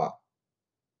lose, but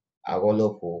I'll go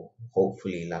Liverpool.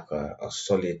 Hopefully, like a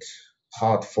solid,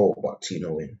 hard fought but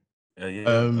 2-0 win.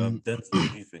 Denzel,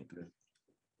 what do you think?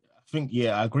 I think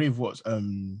I agree with what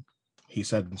he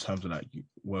said in terms of like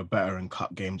we're better in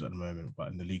cup games at the moment, but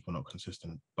in the league we're not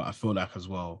consistent. But I feel like as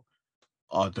well,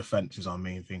 our defense is our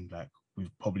main thing. Like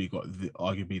we've probably got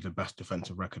arguably the best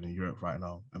defensive record in Europe right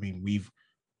now. I mean,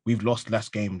 we've lost less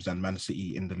games than Man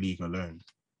City in the league alone.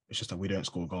 It's just that we don't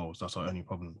score goals. That's our only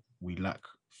problem. We lack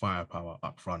firepower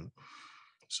up front.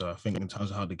 So I think in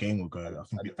terms of how the game will go, I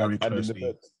think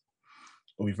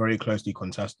we'll be very closely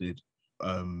contested.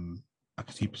 I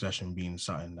can see possession being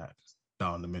something like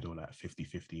down the middle, like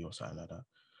 50-50 or something like that.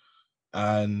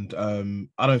 And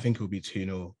I don't think it will be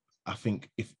 2-0. I think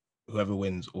if whoever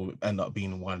wins will end up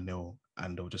being 1-0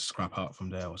 and they'll just scrap out from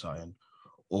there or something.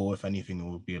 Or if anything, it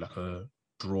will be like a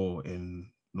draw in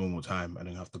normal time and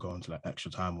then have to go into like extra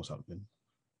time or something.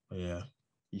 But yeah.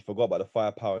 You forgot about the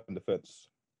firepower in defense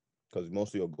because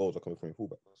most of your goals are coming from your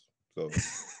fullbacks. So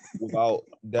without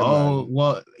them,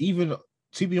 well, even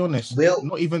to be honest,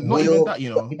 not even that, you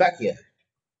know. Be back here?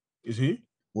 Is who?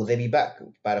 Will they be back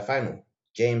by the final?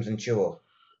 James and Chilwell?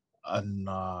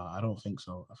 Nah, I don't think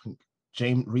so. I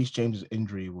think Reece James's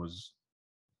injury was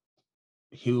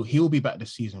he'll be back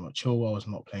this season, but Chilwell is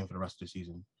not playing for the rest of the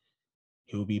season.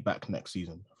 He'll be back next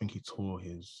season. I think he tore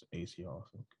his ACL. I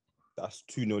think that's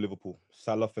 2-0 Liverpool.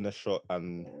 Salah finished shot,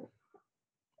 and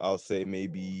I'll say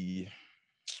maybe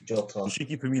Jota.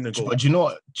 But do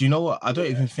you know what? I don't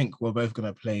even think we're both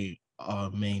gonna play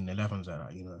our main 11s like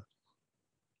that. You know,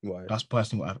 why? That's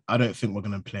personally what I don't think we're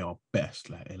gonna play our best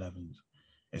like 11s.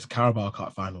 It's Carabao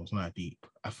Cup finals, not deep.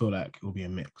 I feel like it will be a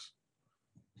mix.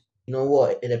 You know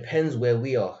what? It depends where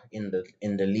we are in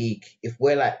the league. If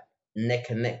we're like neck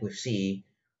and neck with City,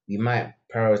 we might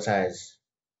prioritize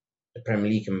the Premier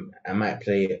League and I might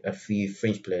play a few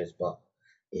French players. But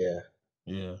yeah.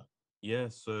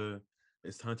 So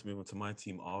it's time to move on to my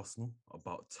team, Arsenal.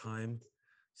 About time.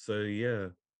 So yeah,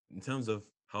 in terms of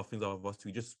how things are with us,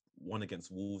 we just won against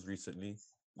Wolves recently. It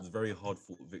was a very hard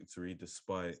fought victory,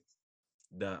 despite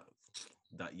that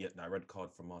red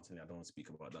card from Martinelli. I don't want to speak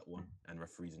about that one and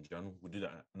referees in general. We'll do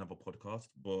that at another podcast.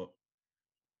 But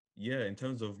yeah, in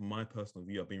terms of my personal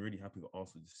view, I've been really happy with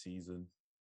Arsenal this season.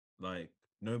 Like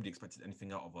nobody expected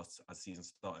anything out of us as season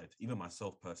started. Even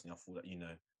myself personally, I thought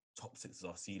that top six is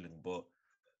our ceiling. But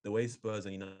the way Spurs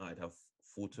and United have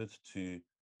faltered to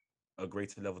a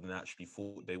greater level than I actually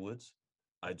thought they would,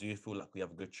 I do feel like we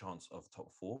have a good chance of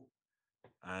top four.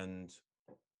 And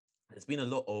there's been a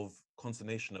lot of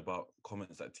consternation about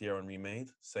comments that Thierry Henry made,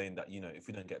 saying that, if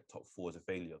we don't get top four, it's a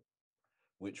failure.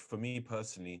 Which for me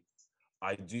personally,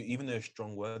 I do, even though it's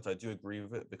strong words, I do agree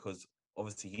with it because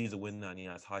obviously he's a winner and he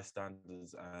has high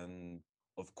standards. And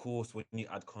of course, when you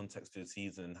add context to the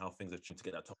season and how things have changed to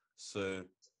get that top. So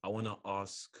I want to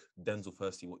ask Denzel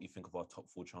firstly what you think of our top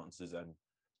four chances and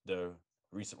the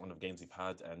recent run of games we've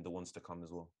had and the ones to come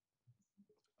as well.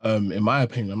 In my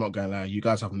opinion, I'm not gonna lie, you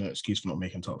guys have no excuse for not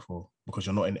making top four because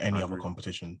you're not in any other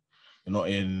competition. You're not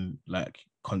in like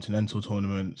continental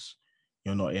tournaments.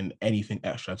 You're not in anything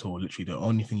extra at all. Literally, the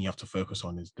only thing you have to focus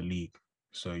on is the league.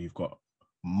 So you've got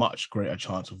much greater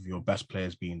chance of your best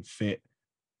players being fit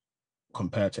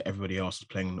compared to everybody else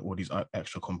playing in all these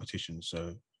extra competitions.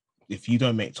 So if you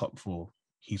don't make top four,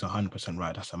 he's 100%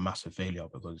 right. That's a massive failure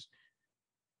because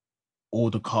all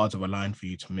the cards are aligned for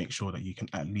you to make sure that you can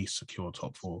at least secure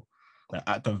top four. Like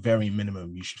at the very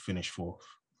minimum, you should finish fourth.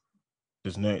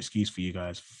 There's no excuse for you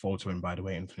guys faltering by the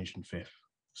way and finishing fifth.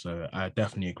 So I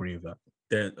definitely agree with that.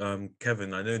 Then,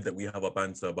 Kevin, I know that we have a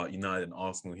banter about United and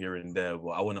Arsenal here and there,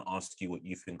 but I want to ask you what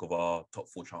you think of our top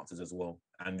four chances as well.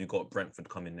 And we've got Brentford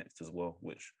coming next as well,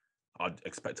 which I'd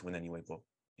expect to win anyway, but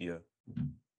yeah.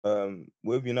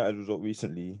 With United result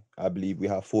recently, I believe we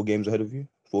have 4 games ahead of you,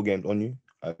 4 games on you.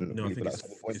 No, I think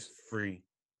it's 3.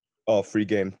 Oh, 3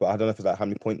 games, but I don't know if it's like how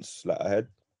many points like ahead.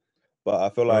 But I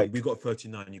feel like we got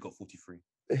 39, you got 43.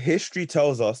 History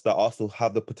tells us that Arsenal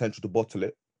have the potential to bottle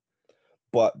it.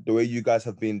 But the way you guys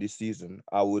have been this season,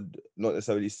 I would not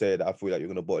necessarily say that I feel like you're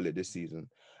going to bottle it this season.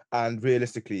 And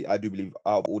realistically, I do believe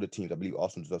out of all the teams, I believe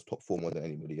Arsenal does top 4 more than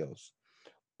anybody else.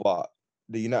 But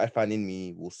the United fan in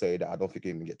me will say that I don't think they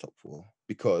even get top 4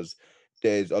 because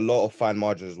there's a lot of fine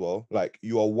margins as well. Like,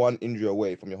 you are one injury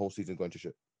away from your whole season going to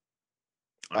shit.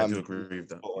 I do agree with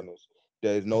that. Honest.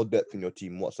 There's no depth in your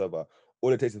team whatsoever.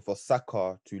 All it takes is for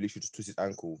Saka to literally just twist his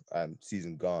ankle and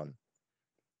season gone.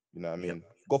 You know what I mean? Yep.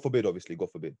 God forbid, obviously,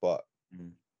 God forbid. But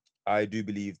I do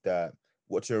believe that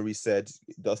what Thierry said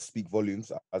does speak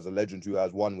volumes as a legend who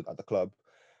has won at the club.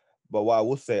 But what I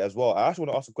will say as well, I actually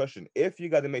want to ask a question. If you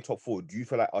guys didn't make top 4, do you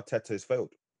feel like Arteta has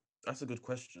failed? That's a good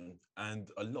question. And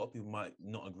a lot of people might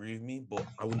not agree with me, but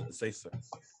I wouldn't say so.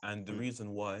 And the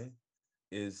reason why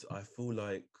is I feel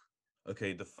like,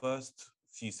 okay, the first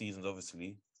few seasons,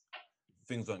 obviously,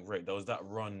 things weren't great. There was that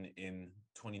run in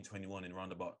 2021 in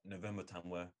around about November time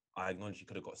where I acknowledge he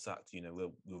could have got sacked. You know,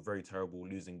 we were very terrible,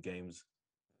 losing games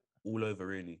all over,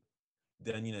 really.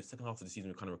 Then, you know, second half of the season,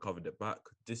 we kind of recovered it back.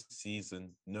 This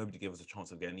season, nobody gave us a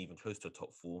chance of getting even close to a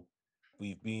top 4.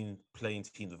 We've been playing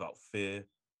teams without fear,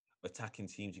 attacking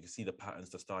teams. You can see the patterns,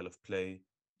 the style of play.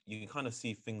 You can kind of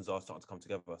see things are starting to come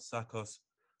together. Saka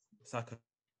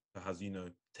has, you know,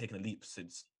 taken a leap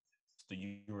since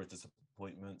the Euro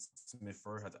disappointments. Smith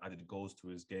Rowe has added goals to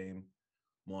his game.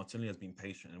 Martinelli has been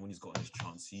patient, and when he's gotten his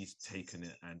chance, he's taken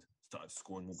it and started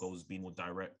scoring more goals, being more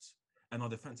direct. And our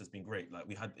defense has been great. Like,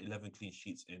 we had 11 clean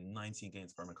sheets in 19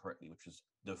 games, if I remember correctly, which is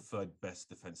the third best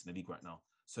defense in the league right now.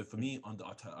 So for me, under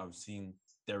Arteta, I've seen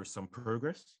there is some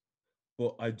progress.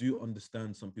 But I do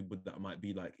understand some people that might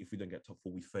be like, if we don't get top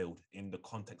 4, we failed in the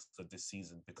context of this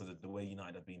season because of the way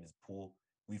United have been is poor.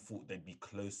 We thought they'd be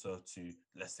closer to,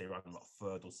 let's say, around about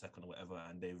third or second or whatever,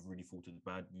 and they've really faltered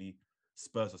badly.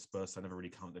 Spurs are Spurs, so I never really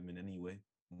count them in anyway.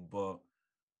 But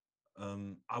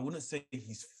I wouldn't say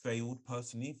he's failed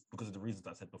personally because of the reasons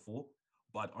I said before.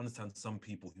 But I understand some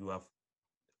people who have,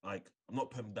 like, I'm not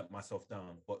putting that myself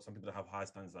down, but some people that have high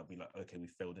standards, I'd be like, okay, we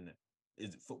failed in it.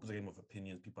 Is it football's a game of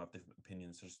opinions? People have different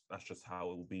opinions. So that's just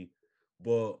how it will be.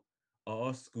 But I'll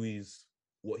ask Squeeze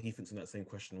what he thinks on that same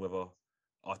question, whether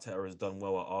Arteta has done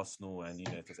well at Arsenal and, you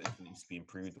know, if there's anything that needs to be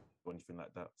improved or anything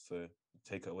like that. So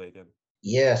take it away again.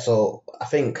 Yeah, so I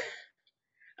think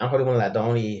I'm probably one of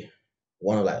only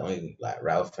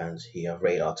Real fans who have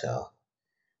rated Arteta.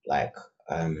 Like,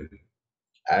 I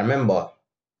remember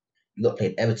you got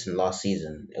played Everton last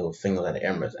season. It was thing was at the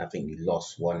Emirates. I think you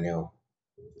lost 1-0.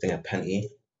 I think a penalty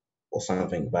or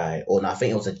something no, I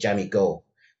think it was a jammy goal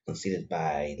conceded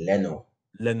by Leno.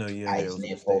 Leno, yeah, At it his was a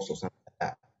near mistake. post or something like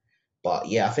that. But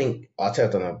yeah, I think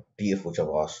Arteta done a beautiful job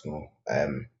at Arsenal.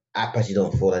 I personally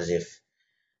don't feel as if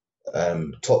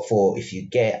top 4, if you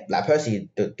get, like, personally,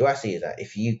 do I say is that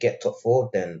if you get top 4,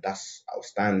 then that's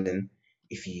outstanding.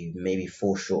 If you maybe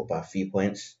fall short by a few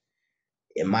points,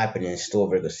 in my opinion, it's still a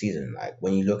very good season. Like,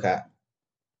 when you look at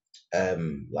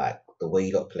like the way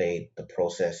you got played, the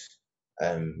process,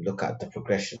 look at the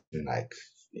progression, like,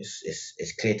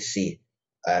 it's clear to see.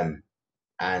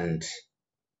 And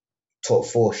top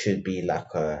 4 should be like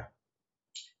it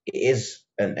is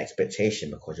an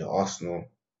expectation because you're Arsenal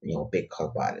and you're a big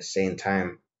club, but at the same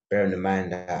time, bearing in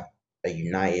mind that a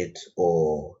United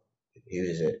or who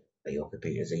is it that you're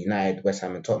competing? Is it United, West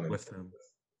Ham, and Tottenham? West Ham,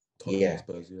 Tottenham, Yeah.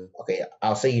 Spurs, yeah. Okay,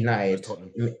 I'll say United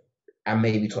Tottenham. and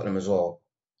maybe Tottenham as well.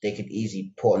 They could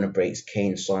easily put on the brakes.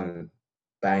 Kane, Son,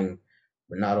 bang.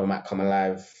 Ronaldo might come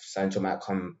alive. Sancho might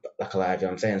come back alive. You know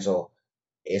what I'm saying? So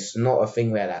it's not a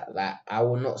thing where that I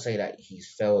will not say that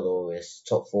he's failed or his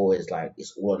top 4 is like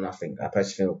it's all or nothing. I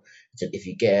personally feel if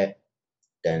you get it,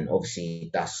 then obviously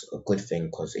that's a good thing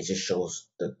because it just shows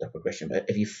the progression. But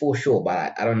if you fall short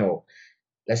by I don't know,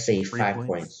 let's say 3 5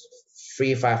 points.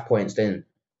 points, 5 points, then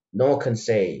no one can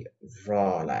say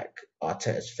raw like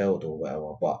Arteta's failed or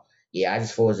whatever. But yeah, I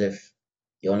just feel as if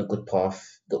you're on a good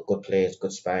path, got good players,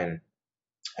 good spine,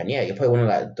 and yeah, you're probably one of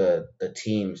like the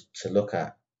teams to look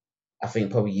at. I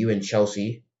think probably you and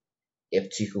Chelsea, if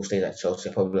Tuchel stays at Chelsea,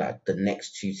 are probably like the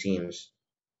next 2 teams,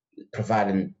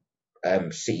 providing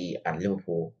City and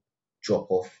Liverpool drop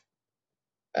off.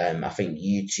 I think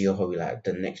you two are probably like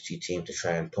the next 2 teams to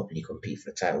try and properly compete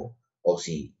for the title.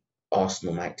 Obviously,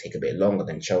 Arsenal might take a bit longer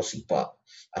than Chelsea, but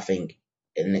I think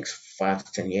in the next 5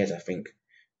 to 10 years, I think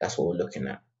that's what we're looking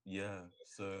at. Yeah,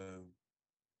 so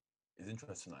it's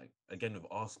interesting. Like, again, with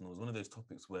Arsenal, it's one of those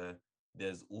topics where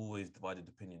there's always divided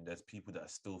opinion. There's people that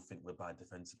still think we're bad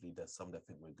defensively. There's some that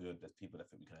think we're good. There's people that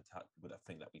think we can attack. People that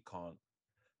think that we can't.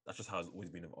 that's just how it's always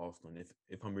been with Arsenal. And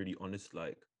if I'm really honest,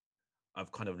 like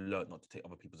I've kind of learned not to take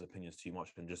other people's opinions too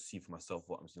much and just see for myself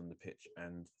what I'm seeing on the pitch.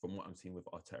 And from what I'm seeing with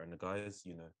Arteta and the guys,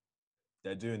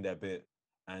 they're doing their bit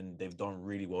and they've done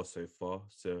really well so far.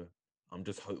 So I'm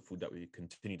just hopeful that we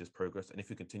continue this progress. And if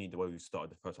we continue the way we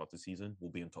started the first half of the season,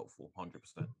 we'll be in top four, 100%.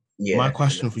 My Yeah.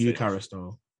 question for you, Carys,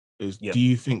 though, is Yeah. do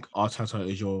you think Arteta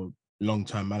is your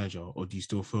long-term manager, or do you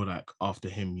still feel like after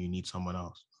him you need someone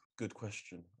else? Good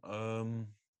question.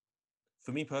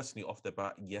 For me personally, off the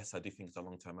bat, yes, I do think he's a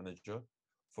long-term manager.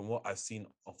 From what I've seen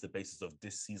off the basis of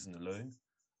this season alone,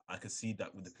 I can see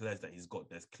that with the players that he's got,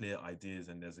 there's clear ideas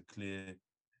and there's a clear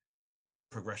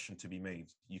progression to be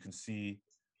made. You can see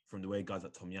from the way guys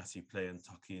like Tomiyasu play and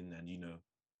tuck in and,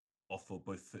 offer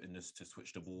both fitness to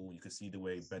switch the ball. You can see the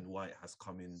way Ben White has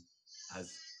come in,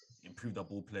 has improved our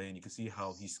ball playing. You can see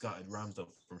how he scouted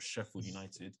Ramsdale from Sheffield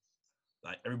United.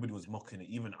 Like everybody was mocking it.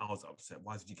 Even I was upset.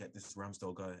 Why did you get this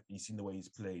Ramsdale guy? And you've seen the way he's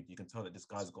played. You can tell that this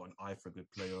guy's got an eye for a good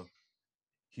player.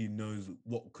 He knows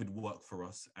what could work for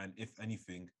us. And if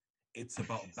anything, it's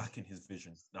about backing his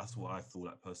vision. That's what I feel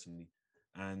like personally.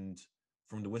 And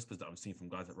from the whispers that I'm seeing from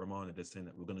guys at Romana, they're saying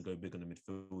that we're going to go big on the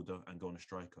midfielder and go on a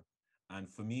striker. And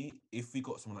for me, if we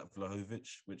got someone like Vlahovic,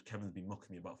 which Kevin's been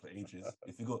mocking me about for ages,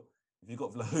 if you got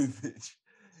Vlahovic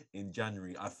in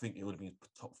January, I think it would have been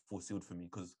top four sealed for me.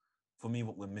 Because for me,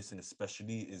 what we're missing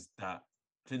especially is that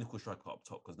clinical striker up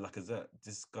top. Because Lacazette,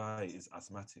 this guy is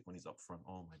asthmatic when he's up front.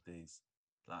 Oh my days.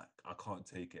 Like, I can't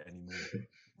take it anymore.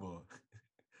 But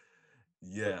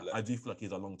yeah, I do feel like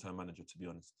he's a long-term manager, to be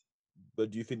honest.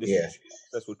 But do you think this Yeah.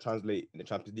 success will translate in the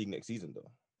Champions League next season,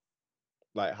 though?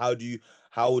 Like,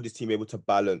 how would this team be able to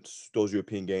balance those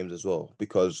European games as well?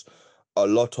 Because a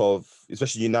lot of,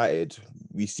 especially United,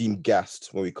 we seem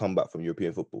gassed when we come back from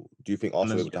European football. Do you think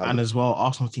Arsenal will be able to handle And it? as well,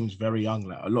 Arsenal team's very young.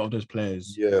 Like a lot of those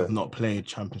players have not played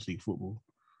Champions League football.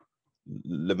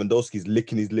 Lewandowski's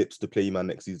licking his lips to play man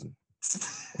next season.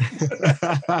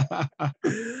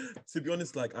 To be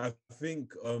honest, like I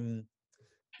think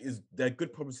they're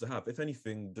good problems to have. If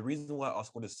anything, the reason why our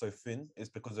squad is so thin is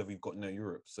because we've got no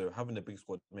Europe. So having a big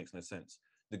squad makes no sense.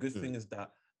 The good thing is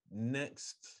that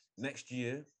next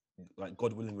year, like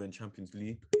God willing, we're in Champions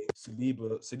League.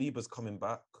 Saliba's coming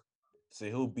back, so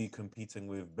he'll be competing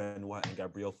with Ben White and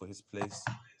Gabriel for his place.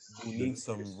 We'll need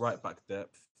some right back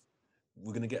depth.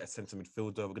 We're gonna get a centre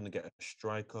midfielder. We're gonna get a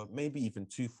striker, maybe even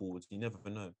two forwards. You never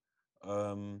know.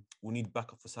 We'll need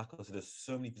backup for Saka. So there's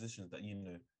so many positions that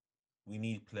we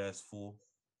need players for.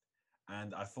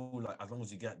 And I feel like as long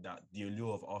as you get that, the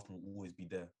allure of Arsenal will always be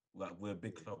there. Like we're a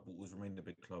big club, we'll always remain a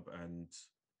big club, and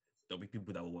there'll be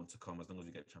people that will want to come as long as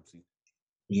we get Champions League.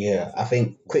 Yeah, I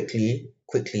think quickly,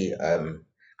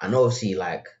 I know obviously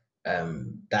like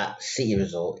that City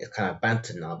result is kind of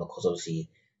bantered now because obviously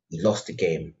he lost the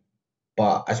game.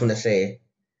 But I just want to say,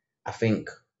 I think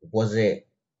was it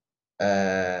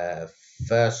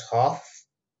first half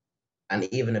and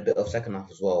even a bit of second half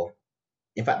as well.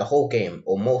 In fact, the whole game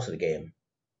or most of the game,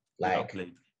 like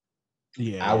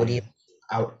I would even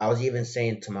I was even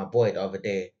saying to my boy the other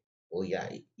day, oh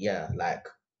yeah, like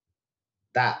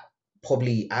that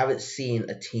probably I haven't seen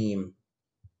a team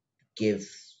give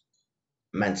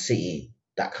Man City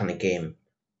that kind of game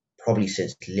probably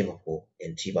since Liverpool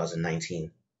in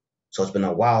 2019. So it's been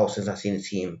a while since I've seen a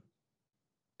team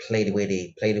play the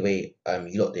way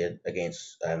you lot did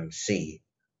against City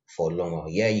for a long while.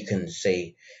 Yeah, you can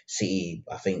say City.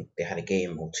 I think they had a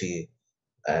game or two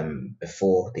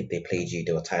before they played you.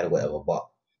 They were tired or whatever. But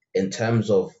in terms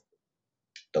of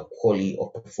the quality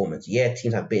of performance, yeah,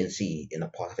 teams have beaten City in the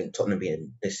past. I think Tottenham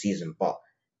beaten this season, but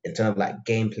in terms of like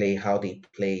gameplay, how they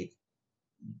played,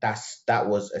 that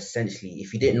was essentially,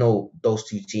 if you didn't know those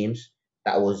two teams,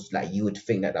 that was like you would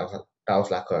think that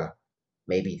was like a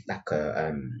maybe like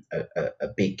a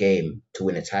big game to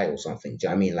win a title or something. Do you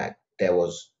know what I mean? Like there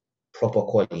was proper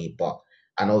quality, but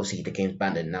and obviously the game's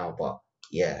banded now, but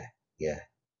yeah.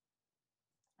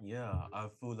 Yeah, I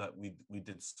feel like we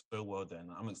did so well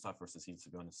then. I'm excited for us to see, to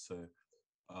be honest. So,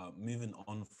 moving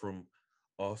on from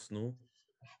Arsenal,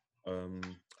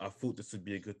 I thought this would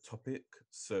be a good topic.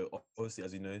 So obviously,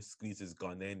 as you know, Squeeze is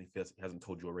Ghanaian if he hasn't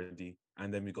told you already.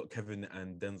 And then we got Kevin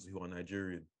and Denzel who are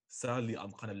Nigerian. Sadly,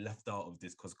 I'm kind of left out of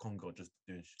this because Congo are just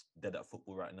doing dead at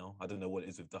football right now. I don't know what it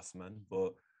is with Dustman,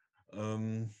 but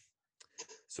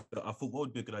so I thought what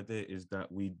would be a good idea is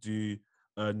that we do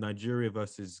Nigeria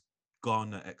versus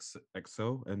Ghana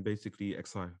XL and basically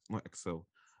XI, not XL.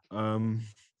 And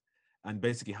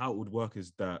basically how it would work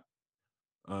is that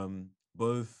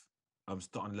both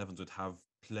starting 11s would have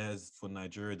players for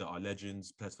Nigeria that are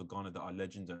legends, players for Ghana that are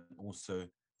legends, and also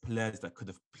players that could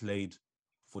have played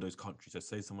for those countries. So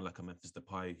say someone like a Memphis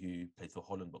Depay who played for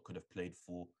Holland but could have played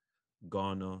for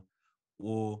Ghana,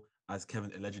 or as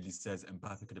Kevin allegedly says,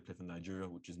 Mbappe could have played for Nigeria,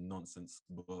 which is nonsense.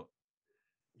 But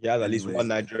yeah, at least anyways, one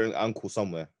Nigerian uncle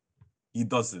somewhere. he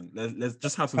doesn't. Let's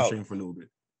just have some Counts. shame for a little bit.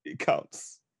 It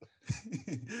counts.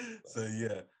 So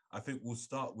yeah, I think we'll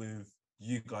start with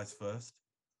you guys first.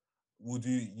 You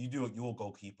do your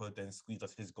goalkeeper, then Squeeze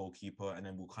does his goalkeeper, and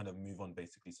then we'll kind of move on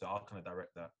basically. So I'll kind of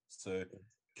direct that. So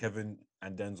Kevin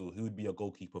and Denzel, who would be your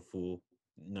goalkeeper for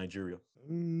Nigeria?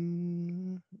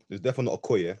 It's definitely not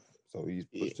Okoye, so he's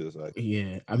pushed to the side.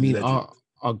 Yeah, I mean, Legend.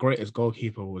 our greatest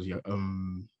goalkeeper was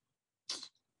Yama?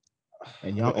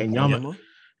 Yama, innit?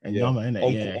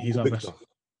 Uncle, Yeah, he's Uncle our Victor. best.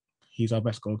 He's our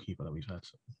best goalkeeper that we've had.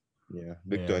 So. Yeah,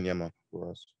 Victor and Yama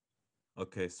for us.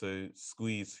 Okay, so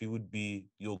Squeeze, who would be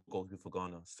your goalkeeper for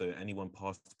Ghana? So anyone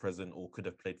past, present, or could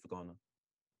have played for Ghana?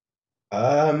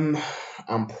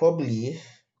 I'm probably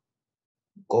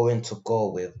going to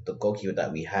go with the goalkeeper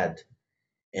that we had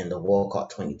in the World Cup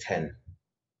 2010,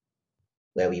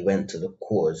 where we went to the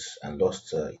quarters and lost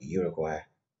to Uruguay.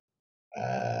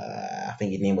 I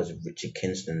think his name was Richard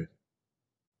Kingston,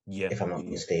 Yeah, if I'm not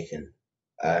mistaken.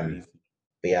 I But believe.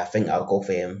 yeah, I think I'll go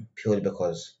for him purely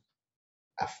because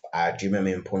I do remember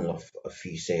him pulling off a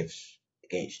few saves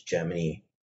against Germany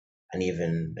and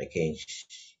even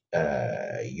against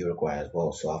Uruguay as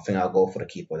well. So I think I'll go for the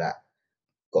keeper that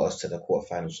got us to the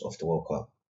quarterfinals of the World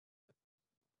Cup.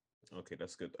 Okay,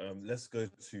 that's good. Let's go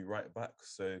to right back.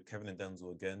 So Kevin and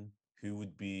Denzel again. Who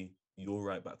would be your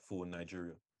right back for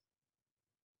Nigeria?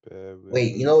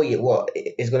 Wait, you know what?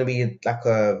 It's gonna be like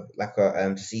a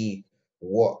to see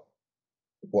what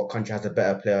country has a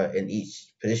better player in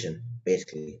each position,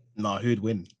 basically. No, who'd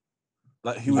win?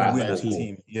 Like who would win better as a team.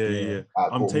 team? Yeah. Alright,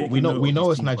 I'm cool. taking We know note of it's these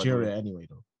teams, by the Nigeria way. anyway,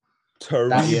 though.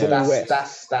 Taribo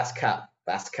West. That's cap.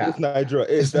 That's cap. It's Nigeria.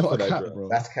 It's not definitely a cap, Nigeria. bro.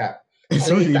 That's cap. It's I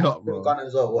mean, really that's not, bro. Ghana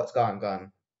as well. What's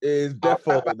gone? It's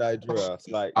definitely Nigeria. It's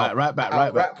like Right back.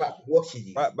 Right back. What is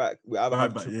he? right back. We either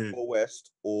have Right back, Taribo West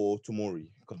or Tomori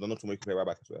because I know Tomori can play right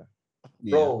back as well.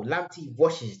 Yeah. Bro, Lamptey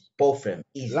washes both of them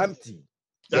easy. Lamptey.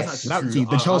 That's Yes. actually true. Lamptey,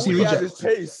 the Chelsea He has reject. his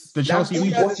pace. The Chelsea Lamptey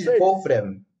reject. washes both of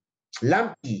them.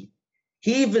 Lamptey.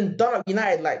 He even done up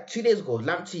United like 2 days ago.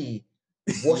 Lamptey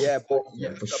washes both of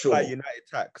them for sure. Apply United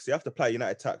tax. You have to apply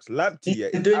United tax. Lamptey,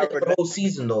 He's been doing it for the whole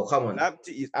season though. Come on.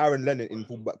 Lamptey is Aaron Lennon in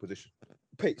fullback position.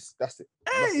 Pace. That's it.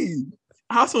 Hey,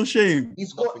 have some shame.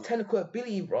 He's got technical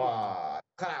ability, bro.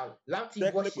 Lamptey washes.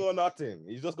 Technical or nothing.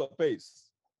 He's just got pace.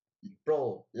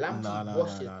 Bro, Lamptey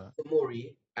washes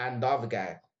Tomori and the other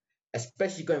guy,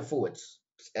 especially going forwards.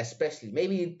 Especially,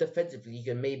 maybe defensively, you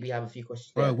can maybe have a few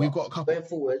questions. Bro, there, we've got a going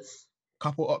forwards.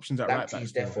 couple options at right back.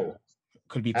 Therefore,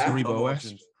 could be Other Taribo West.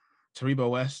 options. Taribo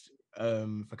West.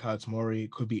 For Carys Tomori.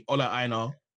 Could be Ola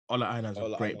Aina. Ola Aina is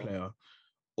a great player.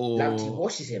 Or Lamptey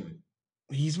washes him.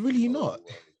 He's really not.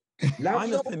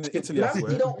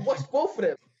 Lamptey don't wash both of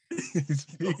them.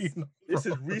 This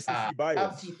is recency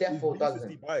bias.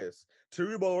 Lamptey bias.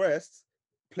 Taribo West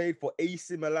played for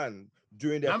AC Milan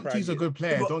during their prime. Lamptey's a good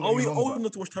player. But are we old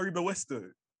enough to watch Taribo West though?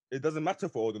 It doesn't matter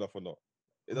for old enough or not.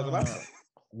 It doesn't matter.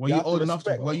 Were you old enough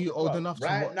to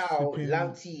right now?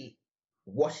 Lamptey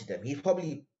washes them. He's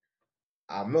probably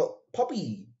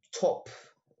top.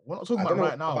 We're not talking about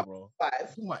right now, bro. We're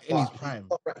talking about in his prime.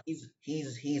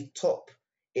 He's top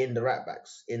in the right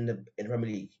backs in the Premier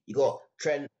League. You got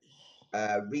Trent,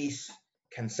 Reece,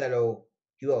 Cancelo.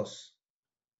 Who else?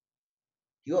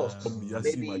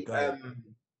 Maybe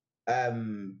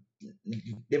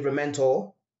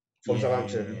Livramento from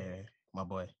Southampton. Yeah, my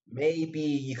boy. Maybe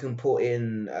you can put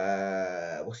in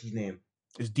what's his name?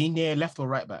 Is Digne left or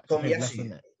right back?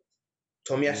 Tomiyasu,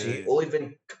 or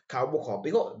even Kyle Walker.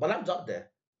 But Lamptey's up there.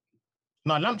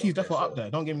 No, Lamptey's definitely up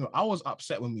there. Don't get me wrong. I was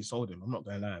upset when we sold him. I'm not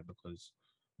gonna lie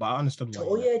but I understood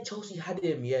why. Chelsea had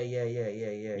him. Yeah.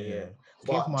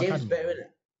 But James is better, isn't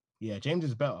it? Yeah, James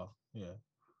is better. Yeah.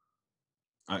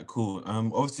 All right, cool.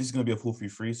 Obviously it's gonna be a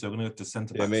 4-3-3, so we're gonna go to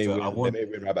centre backs. They may win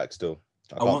right back still.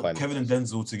 I want Kevin and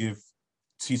Denzel to give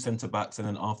 2 centre backs, and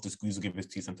then after Squeeze will give his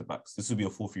 2 centre backs. This will be a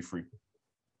 4-3-3.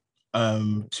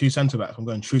 2 centre backs. I'm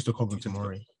going Truce Ekong and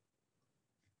Tomori.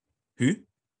 Who?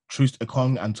 Truce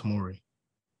Ekong and Tomori.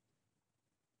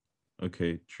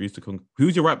 Okay, Truce Ekong.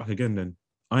 Who's your right back again then?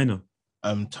 Aina.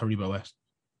 Taribo West.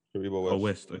 Oh,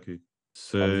 West. Okay.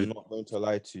 So I'm not going to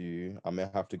lie to you. I may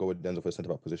have to go with Denzel for centre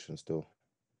back position still.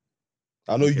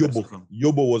 I know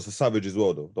Yobo was a savage as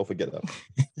well, though. Don't forget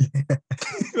that.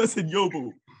 I said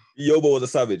Yobo. Yobo was a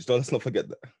savage. Let's not forget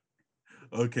that.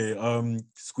 Okay.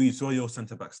 Squeeze. Who are your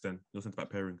centre backs then? Your centre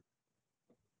back pairing.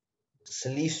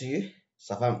 Salisu,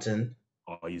 Southampton.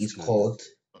 Oh, he's cold.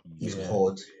 He's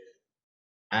cold.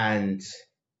 And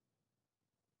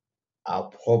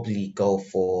I'll probably go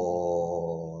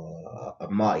for a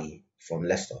Marty from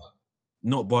Leicester.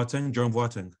 Not Boateng, Jerome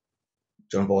Boateng.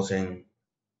 John Bolton.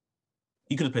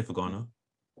 He could have played for Ghana.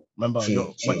 Remember,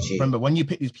 when you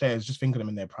pick these players, just think of them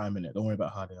in their prime minute. Don't worry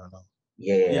about how they are now.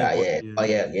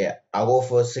 Yeah. I'll go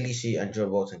for Salisu and John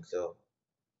Bolton. So,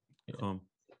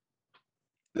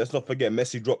 let's not forget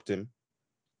Messi dropped him.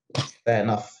 Fair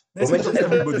enough. Messi dropped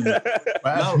everybody.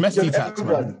 Messi tax,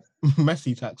 man.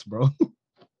 Messi tax, bro.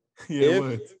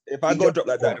 Yeah, if I go drop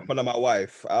like that in front of my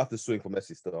wife, I have to swing for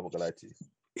Messi still. I'm not gonna lie to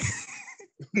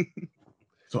you.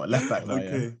 So left back now,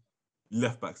 yeah.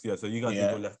 Left backs, yeah. So you guys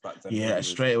can go left backs.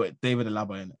 Straight away. David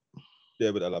Alaba, innit?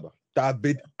 David Alaba.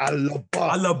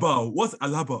 What's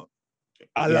Alaba?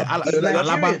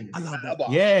 Alaba.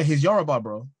 Yeah, he's Yoruba,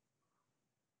 bro.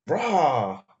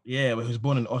 Bruh. Yeah, but he was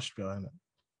born in Austria, innit?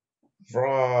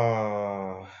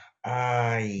 Bruh.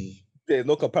 There's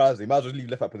no comparison. You might as well leave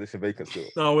left back position vacant still.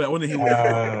 No, wait, I want to hear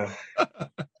what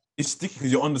it's sticky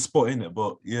because you're on the spot, innit?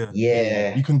 But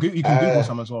yeah. You can Google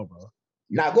some as well, bro.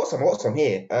 Nah, I got some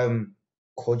here.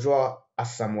 Kodra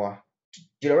Asamoah.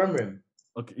 Do you remember him?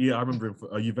 Okay, yeah, I remember him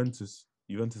for Juventus.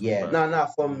 Yeah,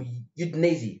 from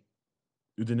Udinese.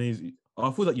 Udinese. Oh,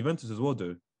 I thought that Juventus as well,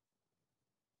 though.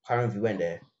 I don't know if he went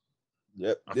there.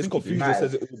 Yep, this confusion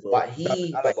says it all, bro.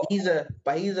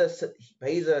 But he's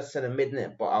a centre mid,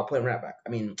 innit? But I'll put him right back. I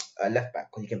mean, left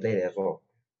back because he can play there as well.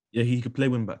 Yeah, he could play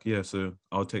wing back. Yeah, so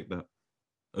I'll take that.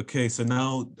 Okay, so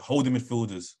now holding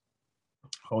midfielders.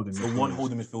 One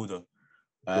holding midfielder.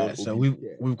 So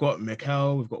we've got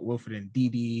Mikel, we've got Wilfred and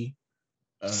Didi.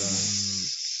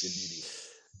 It's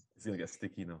gonna get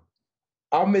sticky now.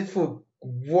 Our midfield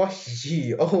wash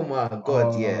you. Oh my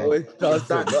god, yeah. Oh, it does.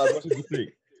 What did you think?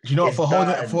 Do you know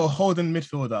what? For holding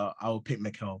midfielder, I'll pick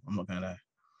Mikel. I'm not gonna lie.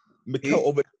 Mikel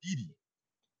over Didi.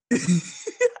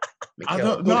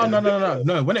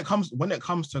 No. When it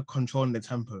comes to controlling the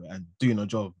tempo and doing a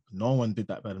job, no one did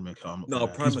that better than Mikel.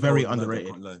 He's very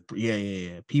underrated.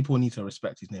 Yeah. People need to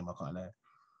respect his name. I can't lie.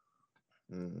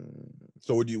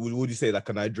 So would you say like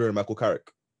a Nigerian Michael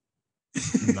Carrick?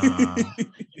 Nah,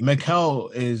 Mikel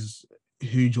is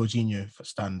who Jorginho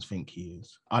stands think he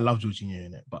is. I love Jorginho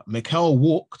in it, but Mikel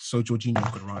walked so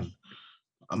Jorginho could run.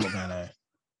 I'm not gonna lie.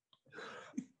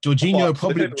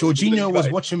 Jorginho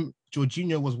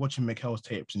was watching Mikel's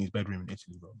tapes in his bedroom in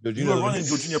Italy, bro. You were running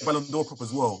Jorginho Ballon d'Or prop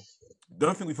as well.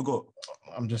 Don't think we forgot.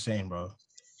 I'm just saying, bro.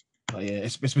 But yeah,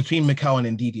 it's between Mikel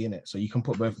and Ndidi in it, so you can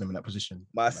put both of them in that position.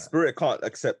 My spirit can't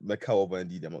accept Mikel over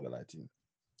Ndidi. I'm not gonna lie to you.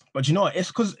 But you know what? It's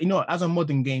because as a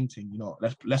modern game thing,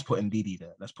 let's put Ndidi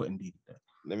there.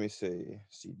 Let me say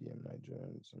CDM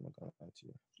Nigerians. I'm not gonna lie to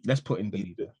you. Let's put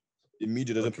Ndidi there. The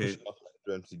media doesn't push enough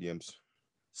Nigerian CDMs.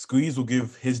 Squeeze will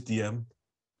give his DM.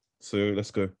 So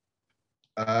let's go.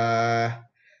 I've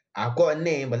got a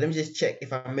name, but let me just check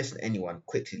if I'm missing anyone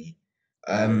quickly.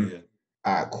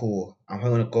 Alright, cool. I'm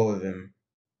gonna go with him.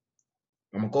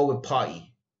 I'm gonna go with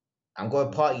Party. I'm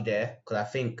going Party there because I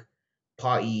think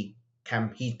Party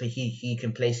he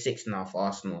can play 6 now for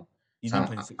Arsenal. He's been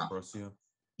playing 6 for us, yeah.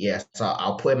 Yeah, so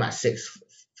I'll put him at 6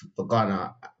 for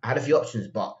Ghana. I had a few options,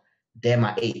 but they're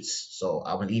my 8s, so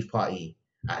I will leave Party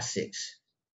at 6.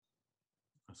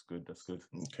 That's good.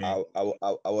 Okay.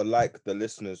 I would like the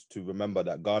listeners to remember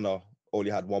that Ghana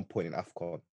only had 1 point in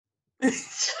AFCON.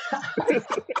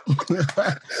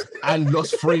 And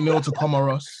lost 3-0 to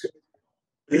Comoros.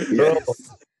 Yes.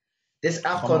 This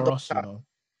AFCON don't count.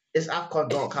 This AFCON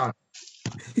don't count.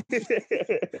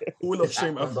 All of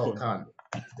shame AFCON don't count.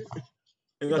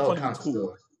 It don't count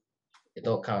still. It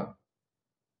don't count.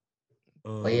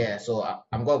 But yeah, so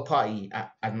I'm going Party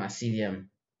at my CDM.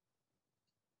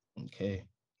 Okay.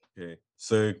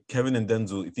 So Kevin and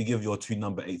Denzel, if you give your 2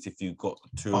 number 8s, if you got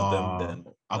 2 of them, then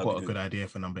I've got a good idea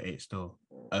for number 8 still.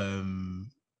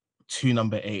 2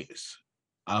 number 8s.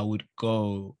 I would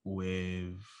go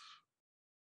with.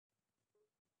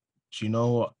 Do you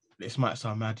know what? This might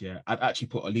sound mad, yeah. I'd actually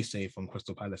put Elise from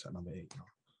Crystal Palace at number 8.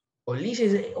 Elise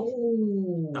is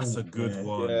that's a good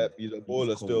one. Yeah, he's a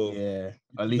baller still. Yeah,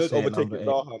 Elise at number 8.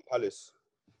 Palace.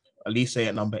 Elise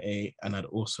at number 8, and I'd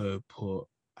also put,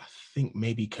 I think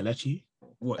maybe Kelechi.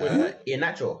 What?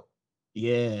 Iheanacho.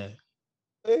 Yeah.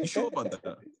 You sure about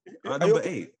that? Number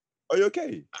 8. Are you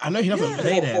okay? I know he doesn't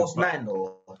play there. False 9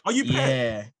 though. Are you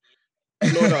Yeah. No.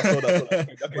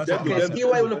 Okay, I can see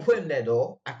why you want to put him there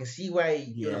though. I can see why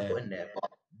you want to put him there. But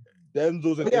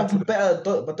Denzel's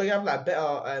don't you have like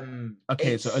better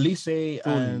Okay, 8s? so Elise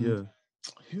and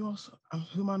who else?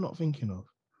 Who am I not thinking of?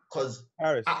 Because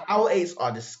Carys. our 8s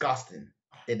are disgusting.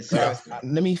 disgusting.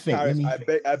 Let me think. Carys,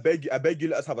 I beg you,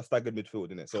 let us have a staggered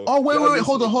midfield, innit? So. Oh wait,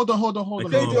 hold on.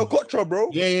 JJ Okocha, bro.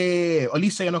 Yeah.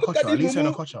 Olise and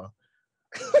Okocha.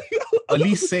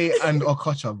 Olise and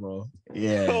Okocha, bro.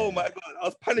 Yeah. Oh my god, I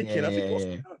was panicking. I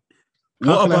think.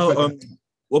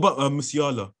 What about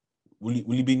Musiala? Will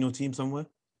he be in your team somewhere?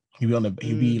 He'll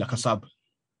be like a sub.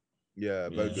 Yeah,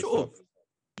 very good sure.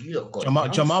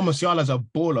 stuff. Jamal Musiala's a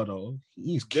baller though.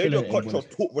 He's killing it. Okocha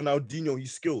taught Ronaldinho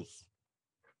his skills.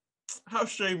 How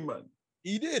shame, man.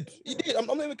 He did. I'm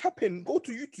not even capping. Go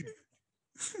to YouTube.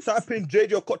 Type in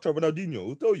JJ Okocha Ronaldinho.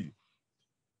 He'll tell you.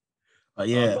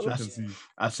 Yeah,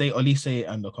 I say Olise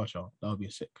and Okocha. That would be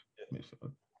a sick.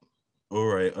 All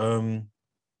right.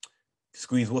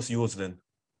 Squeeze. What's yours then?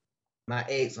 My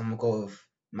 8s, I'm gonna go with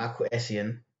Michael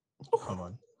Essien. Oh, come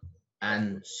on.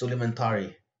 And Suleiman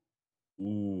Tari.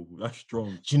 Ooh, that's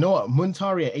strong. Do you know what?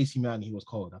 Muntari at AC Milan, he was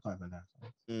cold. I can't remember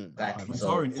that. Exactly.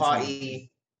 So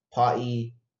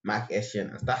party, Michael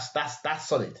Essien. That's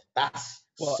solid. That's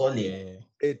solid. Yeah.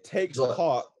 It takes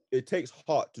heart. It takes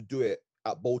heart to do it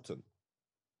at Bolton.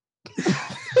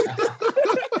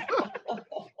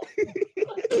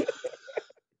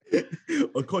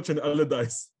 Okocha and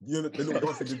Allardyce. They're not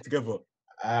dancing together.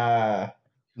 I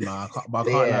can't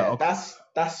lie.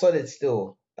 That's solid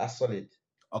still. That's solid.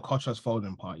 Okocha's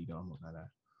folding party though. I'm not gonna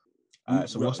lie.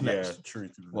 So what's next? Yeah, true.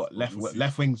 What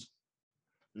left wings?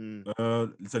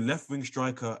 It's a left wing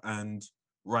striker and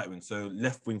right wing. So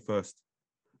left wing first.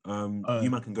 You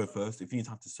man can go first. If you need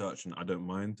to have to search, and I don't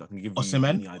mind. I can give you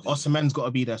any idea. Osimhen's got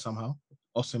to be there somehow.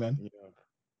 Osimhen. Yeah.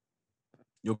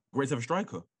 You're great to have a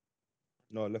striker.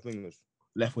 No, left wingers.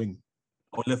 Left wing.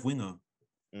 Oh, left winger.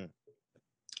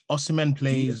 Osimhen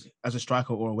plays as a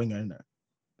striker or a winger, isn't it?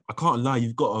 I can't lie.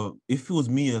 You've got a. If it was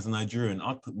me as a Nigerian,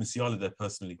 I'd put Musiala there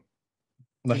personally.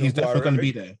 No, he's definitely going to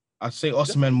be there. I'd say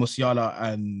Osimhen, Musiala,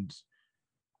 and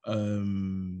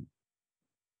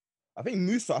I think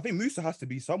Musa has to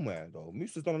be somewhere though.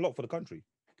 Musa's done a lot for the country.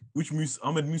 Which Musa?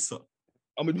 Ahmed Musa.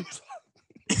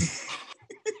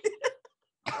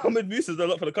 Ahmed Musa's done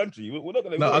a lot for the country. We're not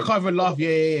gonna. No, I can't even laugh.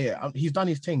 Yeah. He's done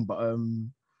his thing, but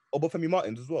Obafemi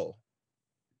Martins as well.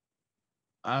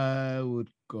 I would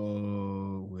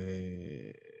go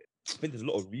with. I think there's a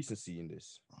lot of recency in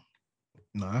this.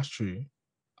 No, that's true.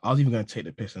 I was even going to take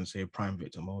the piss and say Prime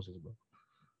Victor Moses, bro.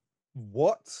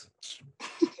 What?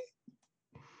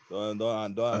 don't know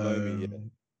me yet.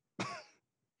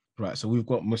 Right, so we've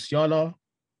got Musiala.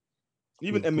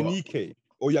 Even Emenike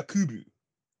or Yakubu.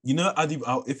 You know,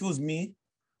 if it was me,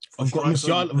 we've got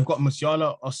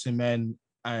Musiala, Osimhen,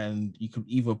 and you could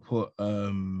either put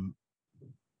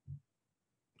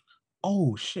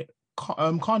oh shit,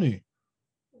 Kanu.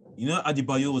 You know,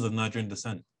 Adebayo was of Nigerian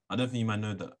descent. I don't think you might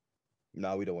know that.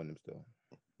 Nah, we don't want him still.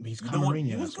 He's Cameroonian.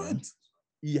 He was good.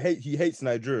 He hates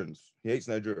Nigerians. He hates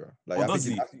Nigeria. Like, I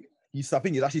think he's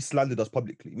actually slandered us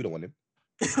publicly. We don't want him.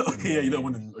 Okay, yeah, you don't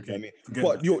want him. Okay, you know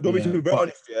what I mean? But to be very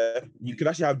honest, you can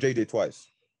actually have JJ twice.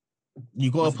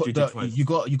 You gotta put you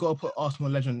gotta put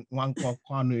Arsenal legend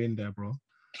Kwanu in there, bro.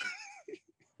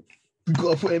 You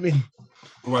gotta put him in.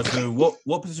 All right. So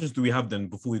what positions do we have then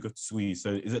before we go to Squeeze? So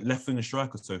is it left wing and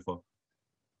striker so far?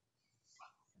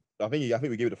 I think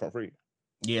we gave it the front three.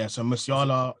 Yeah. So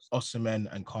Musiala, Osimhen,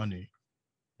 and Kanu.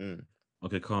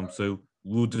 Okay, calm. So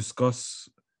we'll discuss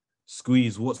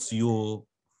Squeeze. What's your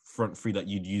front three that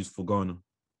you'd use for Ghana?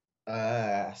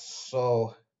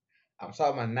 So I'm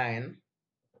starting my 9.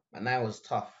 My 9 was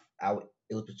tough.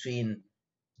 It was between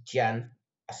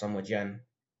Asamoah Gyan,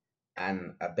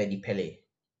 and Abedi Pele.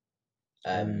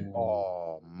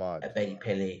 Abedi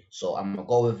Pele. So I'm gonna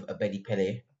go with Abedi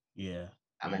Pele. Yeah.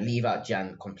 I'm gonna leave out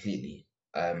Gyan completely.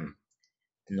 And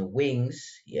the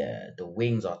wings, the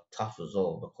wings are tough as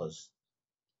well because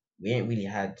we ain't really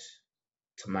had,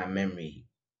 to my memory,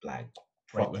 like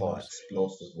proper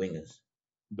explosive wingers.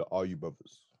 The RU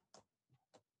brothers.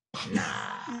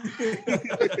 Nah.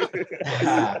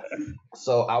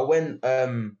 So I went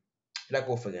Black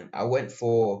Wolf again. I went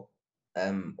for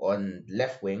on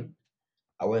left wing,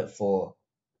 I went for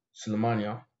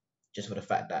Sulemania, just for the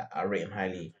fact that I rate him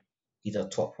highly. He's a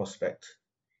top prospect.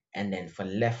 And then for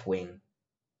left wing,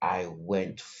 I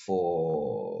went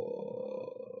for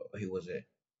who was it?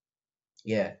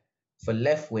 Yeah. For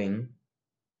left wing,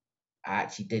 I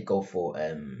actually did go for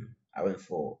I went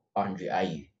for Andre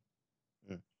Ayew.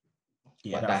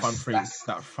 Yeah, that front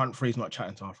three is not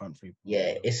chatting to our front three.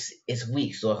 Yeah, it's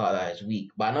weak, so it's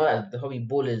weak. But I know that the probably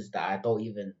ballers that I don't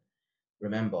even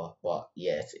remember. But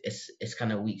yeah, it's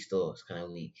kind of weak still. It's kind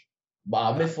of weak. But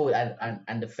our midfield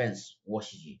and defense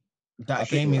washes you. That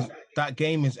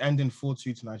game is ending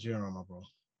 4-2 to Nigeria, my bro.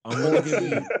 I'm gonna give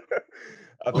you.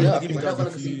 I We're think not, give you we're guys not a gonna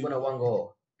concede few. more than one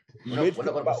goal. We're not midfield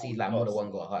gonna battle concede is like more than us.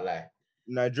 one goal. I can't lie.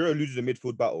 Nigeria loses a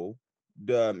midfield battle.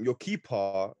 Your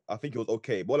keeper, I think it was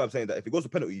okay. But all I'm saying that if it goes to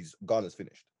penalties, Ghana's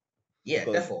finished. Yeah,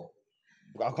 Because therefore,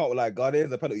 I can't like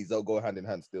Ghanaians and penalties don't go hand in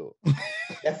hand still.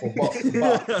 therefore, but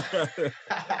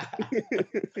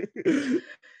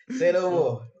say no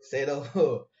more. Say no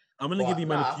more. I'm gonna give you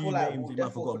man a I feel few like names we'll you might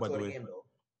have definitely forgotten, by the control the way. game though.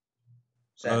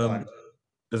 So, go on.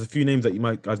 There's a few names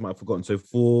that guys might have forgotten. So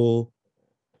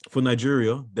for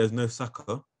Nigeria, there's no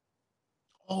Saka.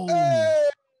 Oh,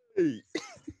 Hey!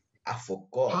 I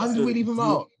forgot. how did So we leave him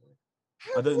out?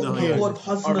 I don't know Oh how my you. God, missed it.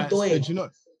 Hudson All right, so Odoi. do you know?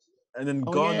 And then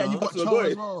Oh Ghana. yeah, and you got Hudson Charles Odoi.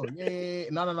 as well. Yeah.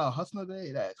 No. Hudson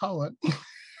Odoi. Like, come on.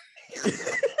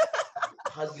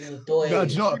 Hudson No,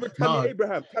 do you Odoi. know? Even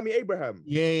No. Tammy Abraham.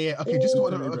 Yeah. Okay, just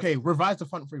okay. Revise the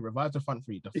front three.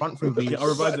 The front three. Okay, I'll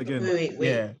revise it again.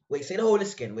 Wait. Say the whole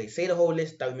list again. Wait, say the whole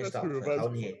list that we missed That's out a first. reverse. I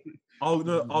want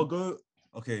to hear. I'll go.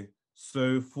 Okay,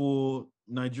 so for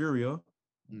Nigeria,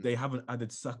 they haven't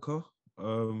added Saka.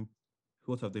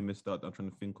 Who else have they missed out? I'm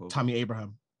trying to think of. Tammy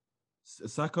Abraham.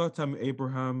 Saka, Tammy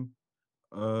Abraham.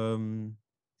 3-0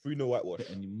 whitewash.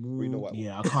 Anymore? 3-0 whitewash.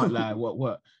 Yeah, I can't lie.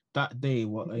 What that day?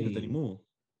 What Anymore?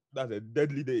 That's a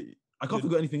deadly day. I can't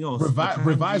think of anything else.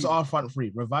 Revise our front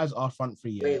three.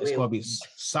 Yeah, it's gotta be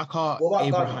Saka, What about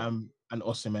Abraham, and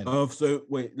Osimhen. So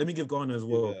wait, let me give Ghana as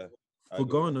well. Yeah, For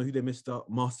Ghana, who they missed out,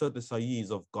 Master the Sayi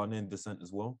is of Ghanaian descent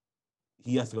as well.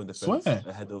 He has to go in defense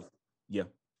ahead of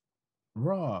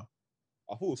Raw.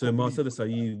 So Marcel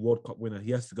Desailly, World Cup winner,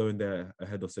 he has to go in there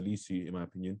ahead of Salisu, in my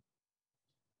opinion.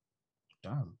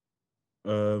 Damn.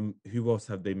 Who else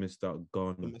have they missed out?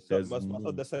 Ghana. There's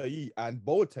Marcel Desailly and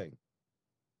Boateng.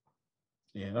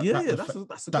 Yeah, that's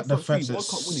a that defense is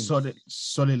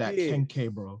solid like 10K,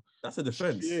 bro. That's a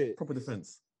defense, proper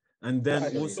defense. And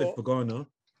then also for Ghana,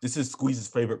 this is Squeeze's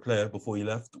favorite player before he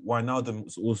left.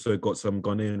 Wijnaldum's also got some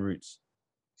Ghanaian roots.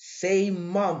 Same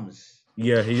mums.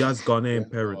 Yeah, he has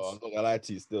Ghanaian parents. I'm not gonna lie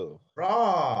to you still.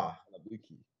 Raw.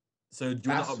 So do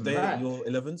you want to update your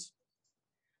 11s?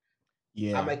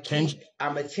 Yeah. I'm a change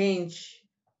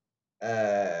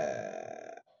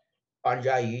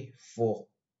Anjayi for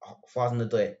Hudson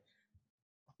Odoi.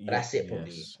 That's it,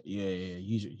 probably. Yeah.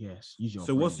 Use your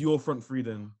So what's your front three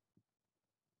then?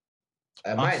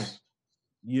 Mine.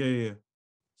 Yeah.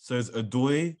 So it's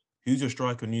Odoi. Who's your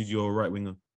striker and who's your right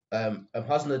winger?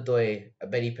 Hudson Odoi,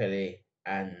 Abedi Pele,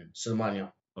 and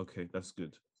Sulemania. Okay, that's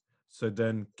good. So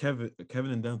then Kevin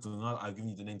and Denzel, now I've given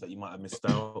you the names that you might have missed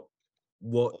out.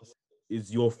 What is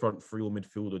your front three or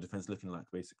midfield or defense looking like,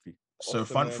 basically? So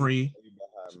front three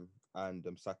and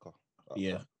Saka.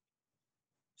 Yeah.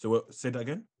 So say that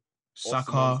again.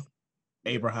 Saka,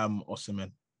 Abraham,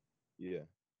 Osimhen. Yeah.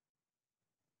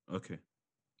 Okay.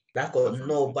 That got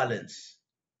no balance.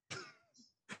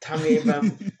 Tammy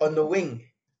Abraham on the wing.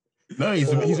 No,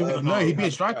 he'd be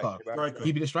a striker.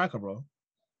 He'd be the striker, bro.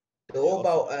 What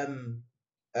about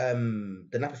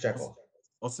the Napa striker?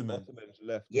 Osimhen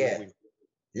left. Yeah.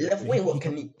 Left wing, what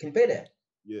can he play there?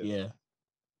 Yeah.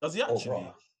 Does he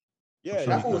actually? Yeah.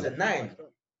 Napa was a 9.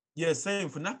 Yeah, same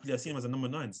for Napoli. I see him as a number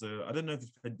 9. So I don't know if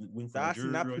he's played wing for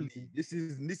Nigeria. That's Napoli. This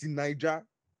is Niger.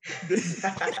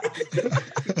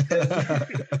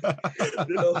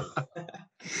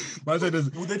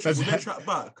 Will they track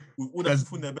back with all that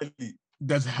food in their belly?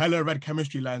 There's hella red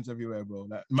chemistry lines everywhere, bro.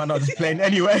 Like, man, not just playing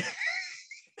anyway.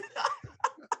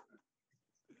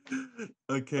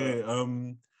 Okay.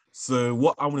 So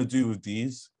what I want to do with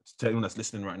these, to anyone that's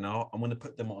listening right now, I'm going to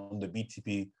put them on the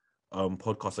BTP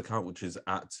podcast account, which is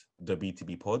at the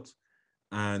BTP pod,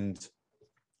 and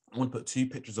I want to put 2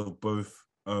 pictures of both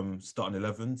starting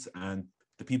 11s, and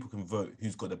the people can vote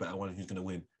who's got the better one and who's going to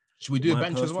win. Should we do a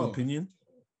bench as well? Opinion.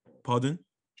 Pardon?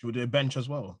 Should we do a bench as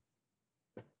well?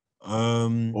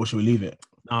 Or should we leave it?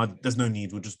 Nah, there's no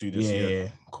need. We'll just do this. Yeah.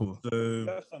 Cool. So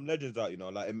left some legends out,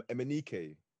 like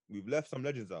Emenike. We've left some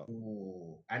legends out.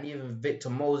 Ooh, and even Victor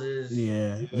Moses.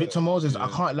 Yeah. Victor Moses, I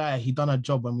can't lie, he done a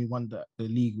job when we won the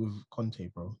league with Conte,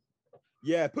 bro.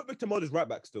 Yeah, put Victor Moses right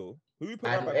back still. Who we put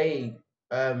and right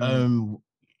back?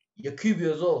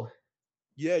 Yakubu as well.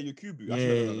 Yeah, Yakubu.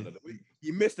 Actually, no.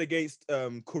 He missed against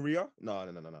Korea. No. I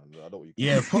don't want you.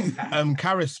 Yeah, put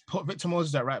Carys, put Victor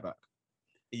Moses at right back.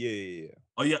 Yeah.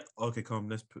 Oh yeah. Okay, come.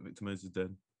 Let's put Victor Moses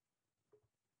then.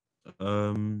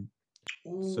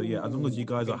 So yeah, as long as you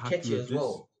guys are happy with this.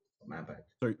 Well. My bad.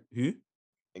 Sorry, who?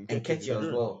 And Ketchy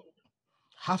as well.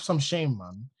 Have some shame,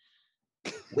 man.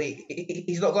 Wait,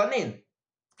 he's not gone in.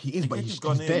 He is, but he's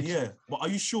dead. Yeah, but are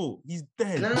you sure he's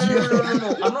dead? No.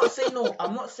 I'm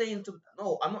not saying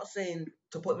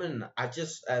to put him in. I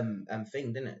just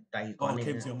think, didn't it, that he's gone in.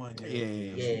 Came to your mind.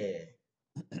 Yeah.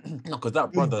 No, because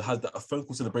that brother has a phone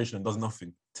call celebration and does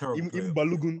nothing. Terrible player. Even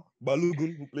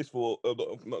Balogun, who plays for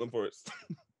Nottingham Forest.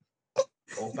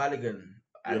 Or Balogun,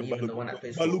 and even the one that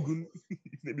plays Balogun.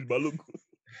 His name is Balogun.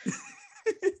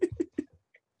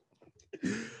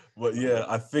 But yeah,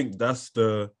 I think that's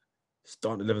the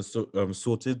starting 11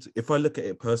 sorted. If I look at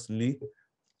it personally,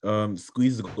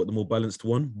 Squeeze has got the more balanced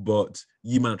one, but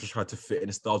you man just tried to fit in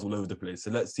the styles all over the place.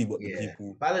 So let's see what the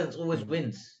people. Balance always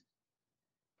wins.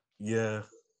 Yeah.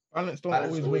 Balance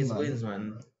always wins,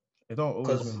 man. They don't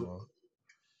always win, bro.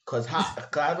 Because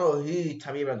I don't know who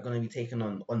Tamira's going to be taking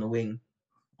on the wing.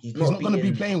 He's not going to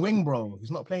be playing wing, bro. He's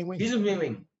not playing wing. He's playing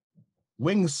wing.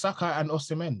 Wings, Saka and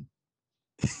Osimhen.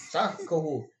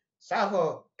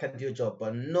 Saka can do a job,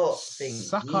 but not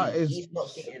things. He's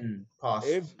not getting past.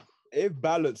 If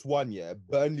Balance won,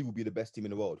 Burnley will be the best team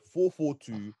in the world.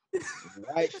 4-4-2,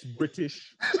 white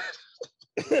British.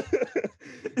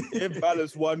 If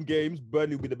Balance won games,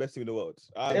 Burnley will be the best team in the world.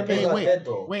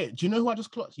 Wait, do you know who I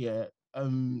just clocked? Yeah,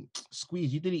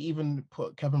 Squeeze. You didn't even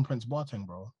put Kevin Prince Boateng,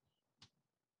 bro.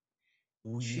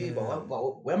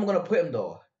 But where am I gonna put him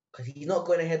though? Because he's not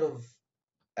going ahead of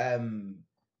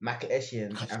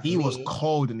Makaleshian. He was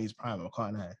cold in his prime. I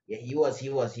can't lie. Yeah, he was.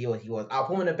 I'll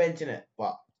put him on the bench in it,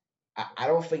 but I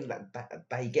don't think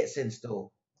that he gets in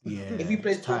still. Yeah. If he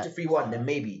plays 4-3-1, then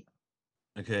maybe.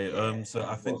 Okay. So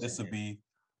I think this would be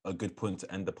a good point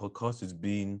to end the podcast. It's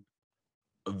been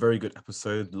a very good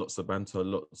episode. Lots of banter,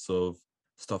 lots of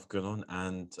stuff going on,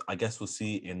 and I guess we'll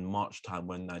see in March time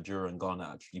when Nigeria and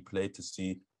Ghana actually play to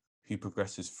see who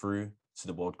progresses through to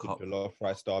the World Cup. The Jollof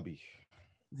Rice Derby.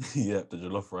 Yeah, the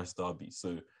Jollof Rice Derby.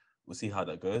 So we'll see how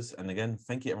that goes. And again,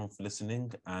 thank you everyone for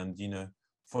listening. And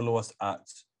follow us at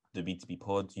the B2B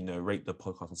Pod. Rate the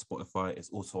podcast on Spotify. It's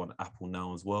also on Apple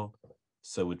now as well.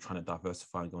 So we're trying to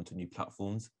diversify and go into new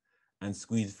platforms. And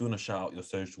Squeeze, if you want to shout out your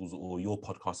socials or your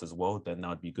podcast as well, then that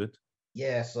would be good.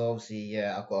 Yeah, so obviously,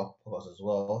 I've got a podcast as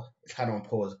well. It's kind of on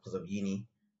pause because of uni.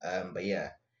 But yeah,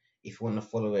 if you want to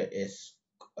follow it, it's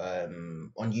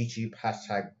on YouTube,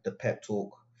 hashtag The Pep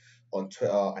Talk. On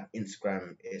Twitter and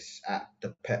Instagram, it's at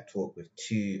The Pep Talk with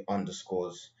 2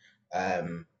 underscores.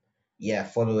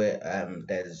 Follow it.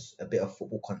 There's a bit of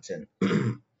football content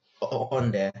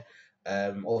on there.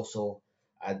 Also,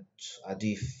 I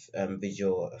do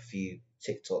visual a few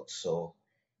TikToks, so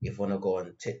if you want to go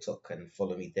on TikTok and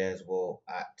follow me there as well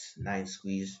at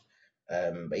 9squeeze.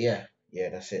 But yeah,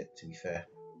 that's it, to be fair.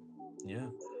 Yeah,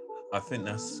 I think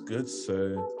that's good.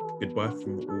 So goodbye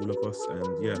from all of us,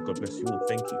 and God bless you all.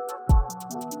 Thank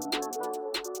you.